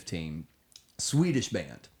 2015. Swedish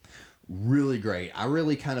band. Really great. I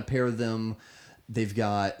really kind of pair them. They've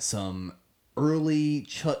got some early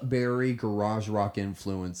Chuck Berry garage rock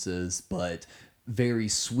influences, but very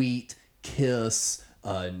sweet Kiss,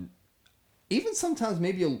 even sometimes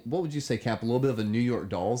maybe what would you say, Cap? A little bit of a New York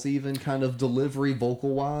Dolls, even kind of delivery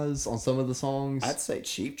vocal wise on some of the songs. I'd say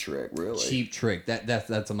Cheap Trick, really. Cheap Trick.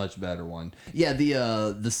 That's a much better one. Yeah,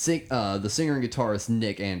 the singer and guitarist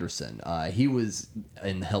Nick Anderson. He was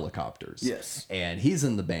in the Helicopters. Yes. And he's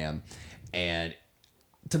in the band. And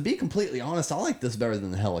to be completely honest, I like this better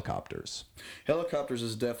than the Helicopters. Helicopters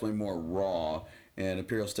is definitely more raw, and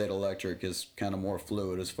Imperial State Electric is kind of more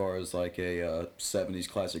fluid as far as like a 70s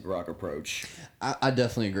classic rock approach. I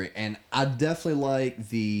definitely agree. And I definitely like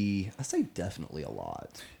I say definitely a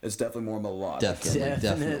lot. It's definitely more melodic.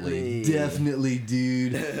 Definitely,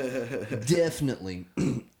 dude. Definitely.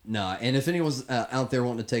 Nah, and if anyone's out there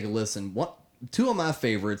wanting to take a listen, two of my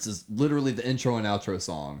favorites is literally the intro and outro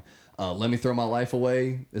song. Let Me Throw My Life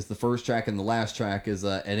Away is the first track, and the last track is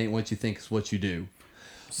It Ain't What You Think, It's What You Do.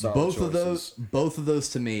 Solid Both choices. of those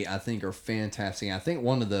to me, I think, are fantastic. I think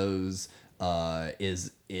one of those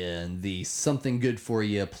is in the Something Good For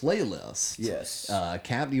You playlist. Yes.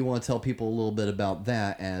 Cap, do you want to tell people a little bit about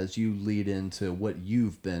that as you lead into what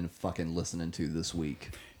you've been fucking listening to this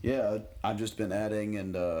week? Yeah, I've just been adding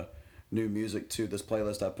new music to this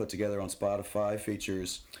playlist I put together on Spotify.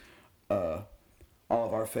 Features all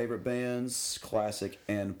of our favorite bands, classic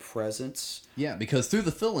and present. Yeah, because through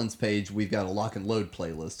the fill-ins page, we've got a lock and load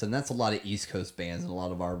playlist, and that's a lot of East Coast bands and a lot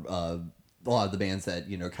of the bands that,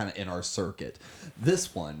 you know, kind of in our circuit.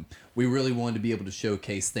 This one, we really wanted to be able to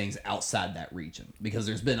showcase things outside that region, because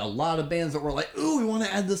there's been a lot of bands that were like, ooh, we want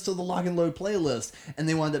to add this to the lock and load playlist, and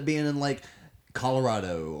they wound up being in like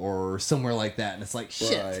Colorado or somewhere like that, and it's like,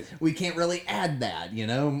 shit, Right. we can't really add that, you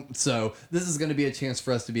know? So this is going to be a chance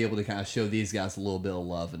for us to be able to kind of show these guys a little bit of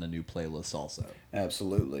love in a new playlist also.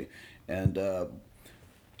 Absolutely. And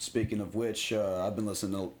speaking of which, I've been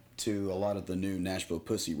listening to a lot of the new Nashville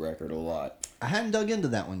Pussy record a lot. I hadn't dug into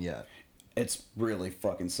that one yet. It's really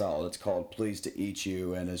fucking solid. It's called Pleased to Eat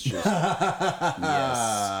You, and it's just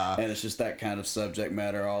yes, and it's just that kind of subject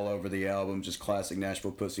matter all over the album, just classic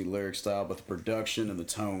Nashville Pussy lyric style. But the production and the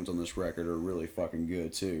tones on this record are really fucking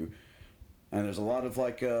good too. And there's a lot of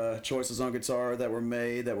like choices on guitar that were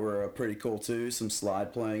made that were pretty cool too. Some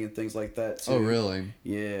slide playing and things like that too. Oh, really?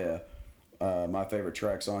 Yeah. My favorite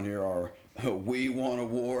tracks on here are "We Want a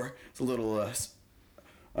War." It's a little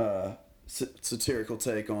satirical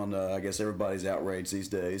take on, I guess, everybody's outrage these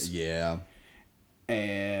days. Yeah. And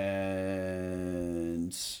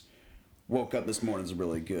 "Woke Up This Morning" is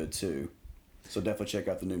really good too. So definitely check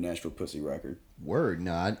out the new Nashville Pussy record. Word.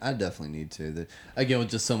 No, I definitely need to. Again, with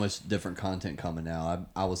just so much different content coming out,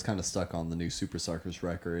 I was kind of stuck on the new Super Suckers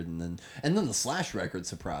record, and then the Slash record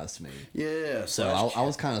surprised me. Yeah. So I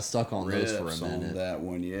was kind of stuck on those for a minute. On that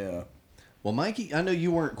one, yeah. Well, Mikey, I know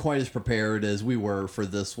you weren't quite as prepared as we were for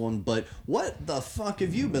this one, but what the fuck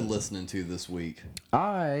have you been listening to this week?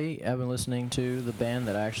 I have been listening to the band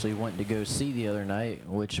that I actually went to go see the other night,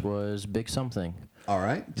 which was Big Something. All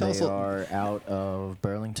right. They are out of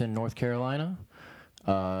Burlington, North Carolina.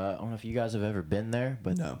 I don't know if you guys have ever been there,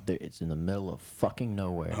 but No. It's in the middle of fucking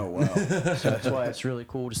nowhere. Oh, wow. So that's why it's really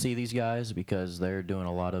cool to see these guys, because they're doing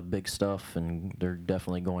a lot of big stuff and they're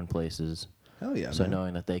definitely going places. Hell yeah, So man.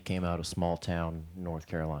 knowing that they came out of small town North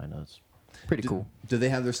Carolina is pretty cool. Do they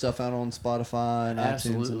have their stuff out on Spotify and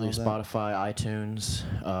Absolutely, iTunes and all that? Spotify,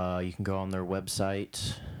 iTunes. You can go on their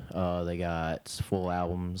website. They got full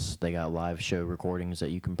albums. They got live show recordings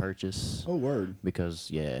that you can purchase. Oh, word.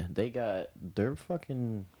 Because they're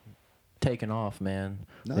fucking taking off, man.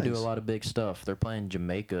 They do a Nice. lot of big stuff. They're playing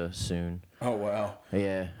Jamaica soon. Oh, wow.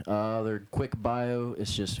 Yeah. Their quick bio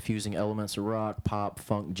is just fusing elements of rock, pop,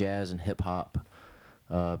 funk, jazz, and hip hop.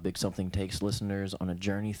 Big Something takes listeners on a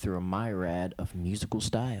journey through a myriad of musical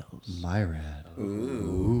styles. Myrad.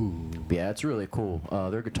 But yeah, it's really cool.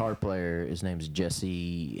 Their guitar player, his name's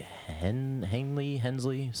Jesse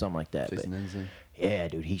Hensley, something like that. Jason But Hensley. yeah,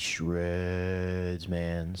 dude, he shreds,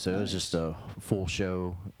 man. So it was just a full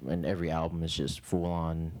show, and every album is just full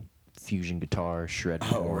on fusion guitar, shred.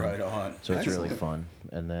 Oh, horn. right on. So it's really fun.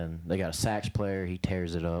 And then they got a sax player, he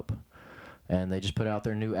tears it up. And they just put out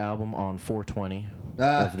their new album on 420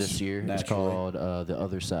 of this year. It's naturally. called The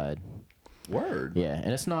Other Side. Word. Yeah,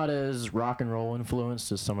 and it's not as rock and roll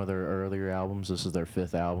influenced as some of their earlier albums. This is their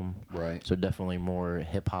 5th album. Right. So definitely more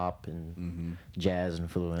hip hop and jazz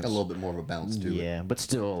influence. Got a little bit more of a bounce to it. Yeah, but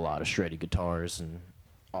still a lot of shreddy guitars and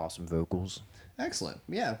awesome vocals. Excellent.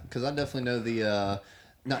 Yeah, because I definitely know the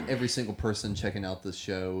not every single person checking out this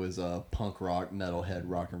show is a punk rock, metalhead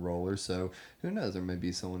rock and roller. So who knows? There may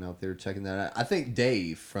be someone out there checking that out. I think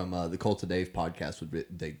Dave from the Cult of Dave podcast would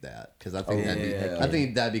dig that, because I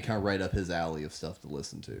think that'd be kind of right up his alley of stuff to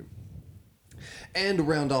listen to. And to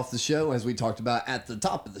round off the show, as we talked about at the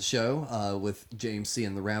top of the show with James C.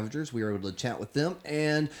 and the Ravagers, we were able to chat with them,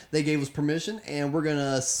 and they gave us permission, and we're going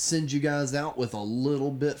to send you guys out with a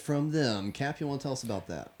little bit from them. Cap, you want to tell us about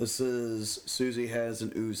that? This is Susie Has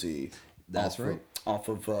an Uzi. That's right. Off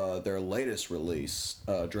of their latest release,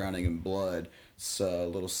 Drowning in Blood. It's a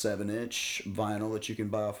little 7-inch vinyl that you can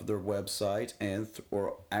buy off of their website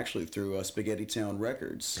or actually through Spaghetti Town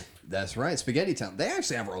Records. That's right, Spaghetti Town. They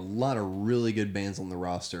actually have a lot of really good bands on the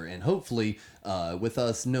roster, and hopefully, with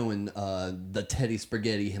us knowing the Teddy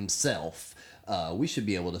Spaghetti himself, we should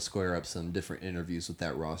be able to square up some different interviews with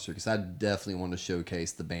that roster, because I definitely want to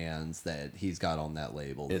showcase the bands that he's got on that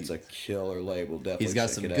label. It's a killer label. Definitely. He's got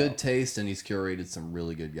check some it good out. taste, and he's curated some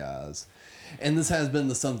really good guys. And this has been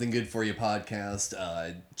the Something Good For You podcast.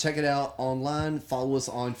 Check it out online. Follow us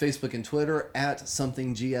on Facebook and Twitter at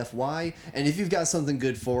SomethingGFY. And if you've got something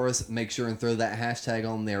good for us, make sure and throw that hashtag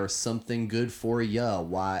on there, Something Good For Ya,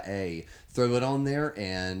 YA. Throw it on there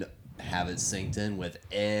and have it synced in with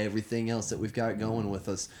everything else that we've got going with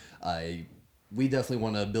us. We definitely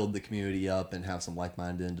want to build the community up and have some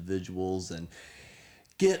like-minded individuals and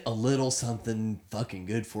get a little something fucking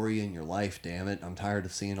good for you in your life, damn it. I'm tired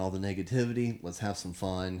of seeing all the negativity. Let's have some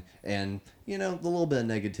fun. And, the little bit of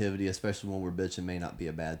negativity, especially when we're bitching, may not be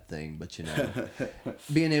a bad thing. But,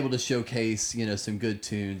 being able to showcase, some good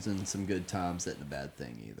tunes and some good times isn't a bad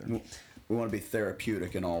thing either. We want to be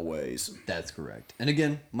therapeutic in all ways. That's correct. And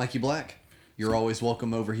again, Mikey Black, you're always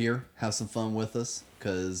welcome over here. Have some fun with us,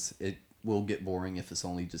 because it will get boring if it's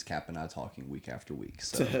only just Cap and I talking week after week.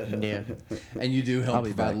 So, Yeah. and you do help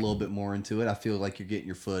be provide back. a little bit more into it. I feel like you're getting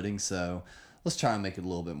your footing, so let's try and make it a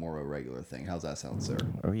little bit more of a regular thing. How's that sound, sir?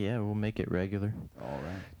 Oh yeah, we'll make it regular. All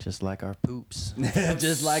right. Just like our poops.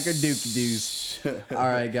 Just like our dookie doos. All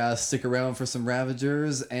right, guys, stick around for some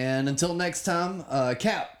Ravagers. And until next time,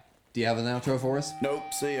 Cap, do you have an outro for us?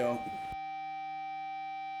 Nope. See ya.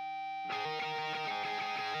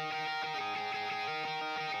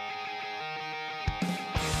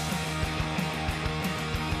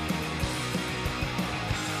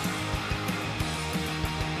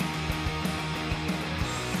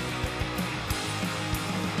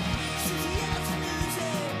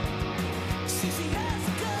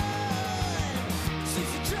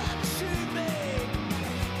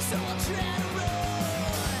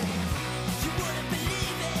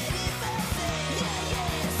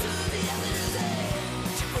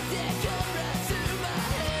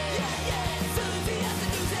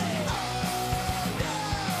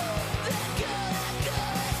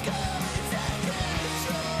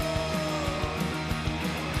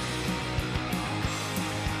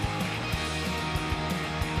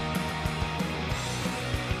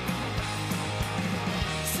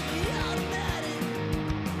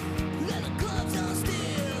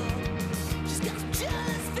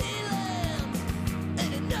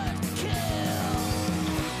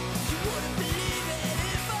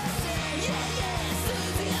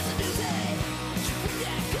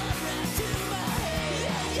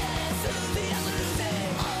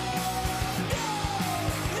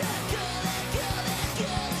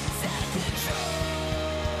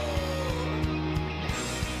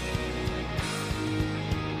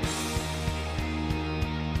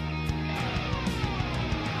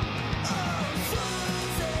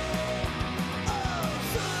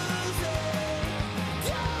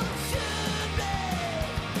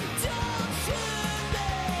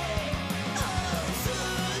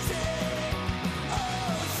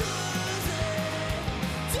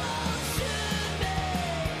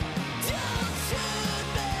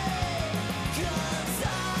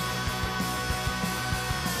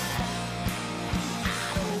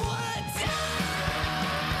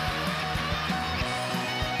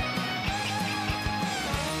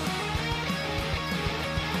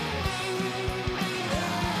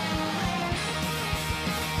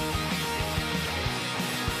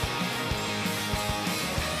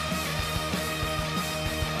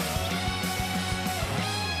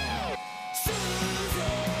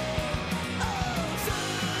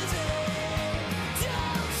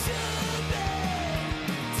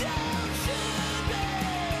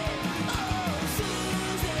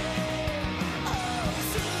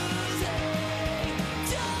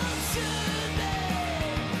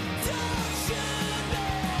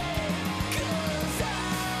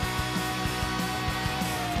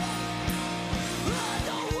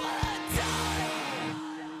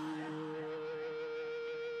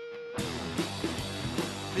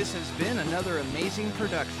 This has been another amazing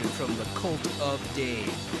production from the Cult of Dave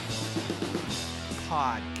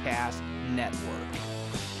Podcast Network.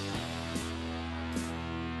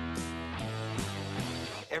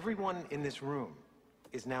 Everyone in this room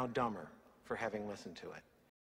is now dumber for having listened to it.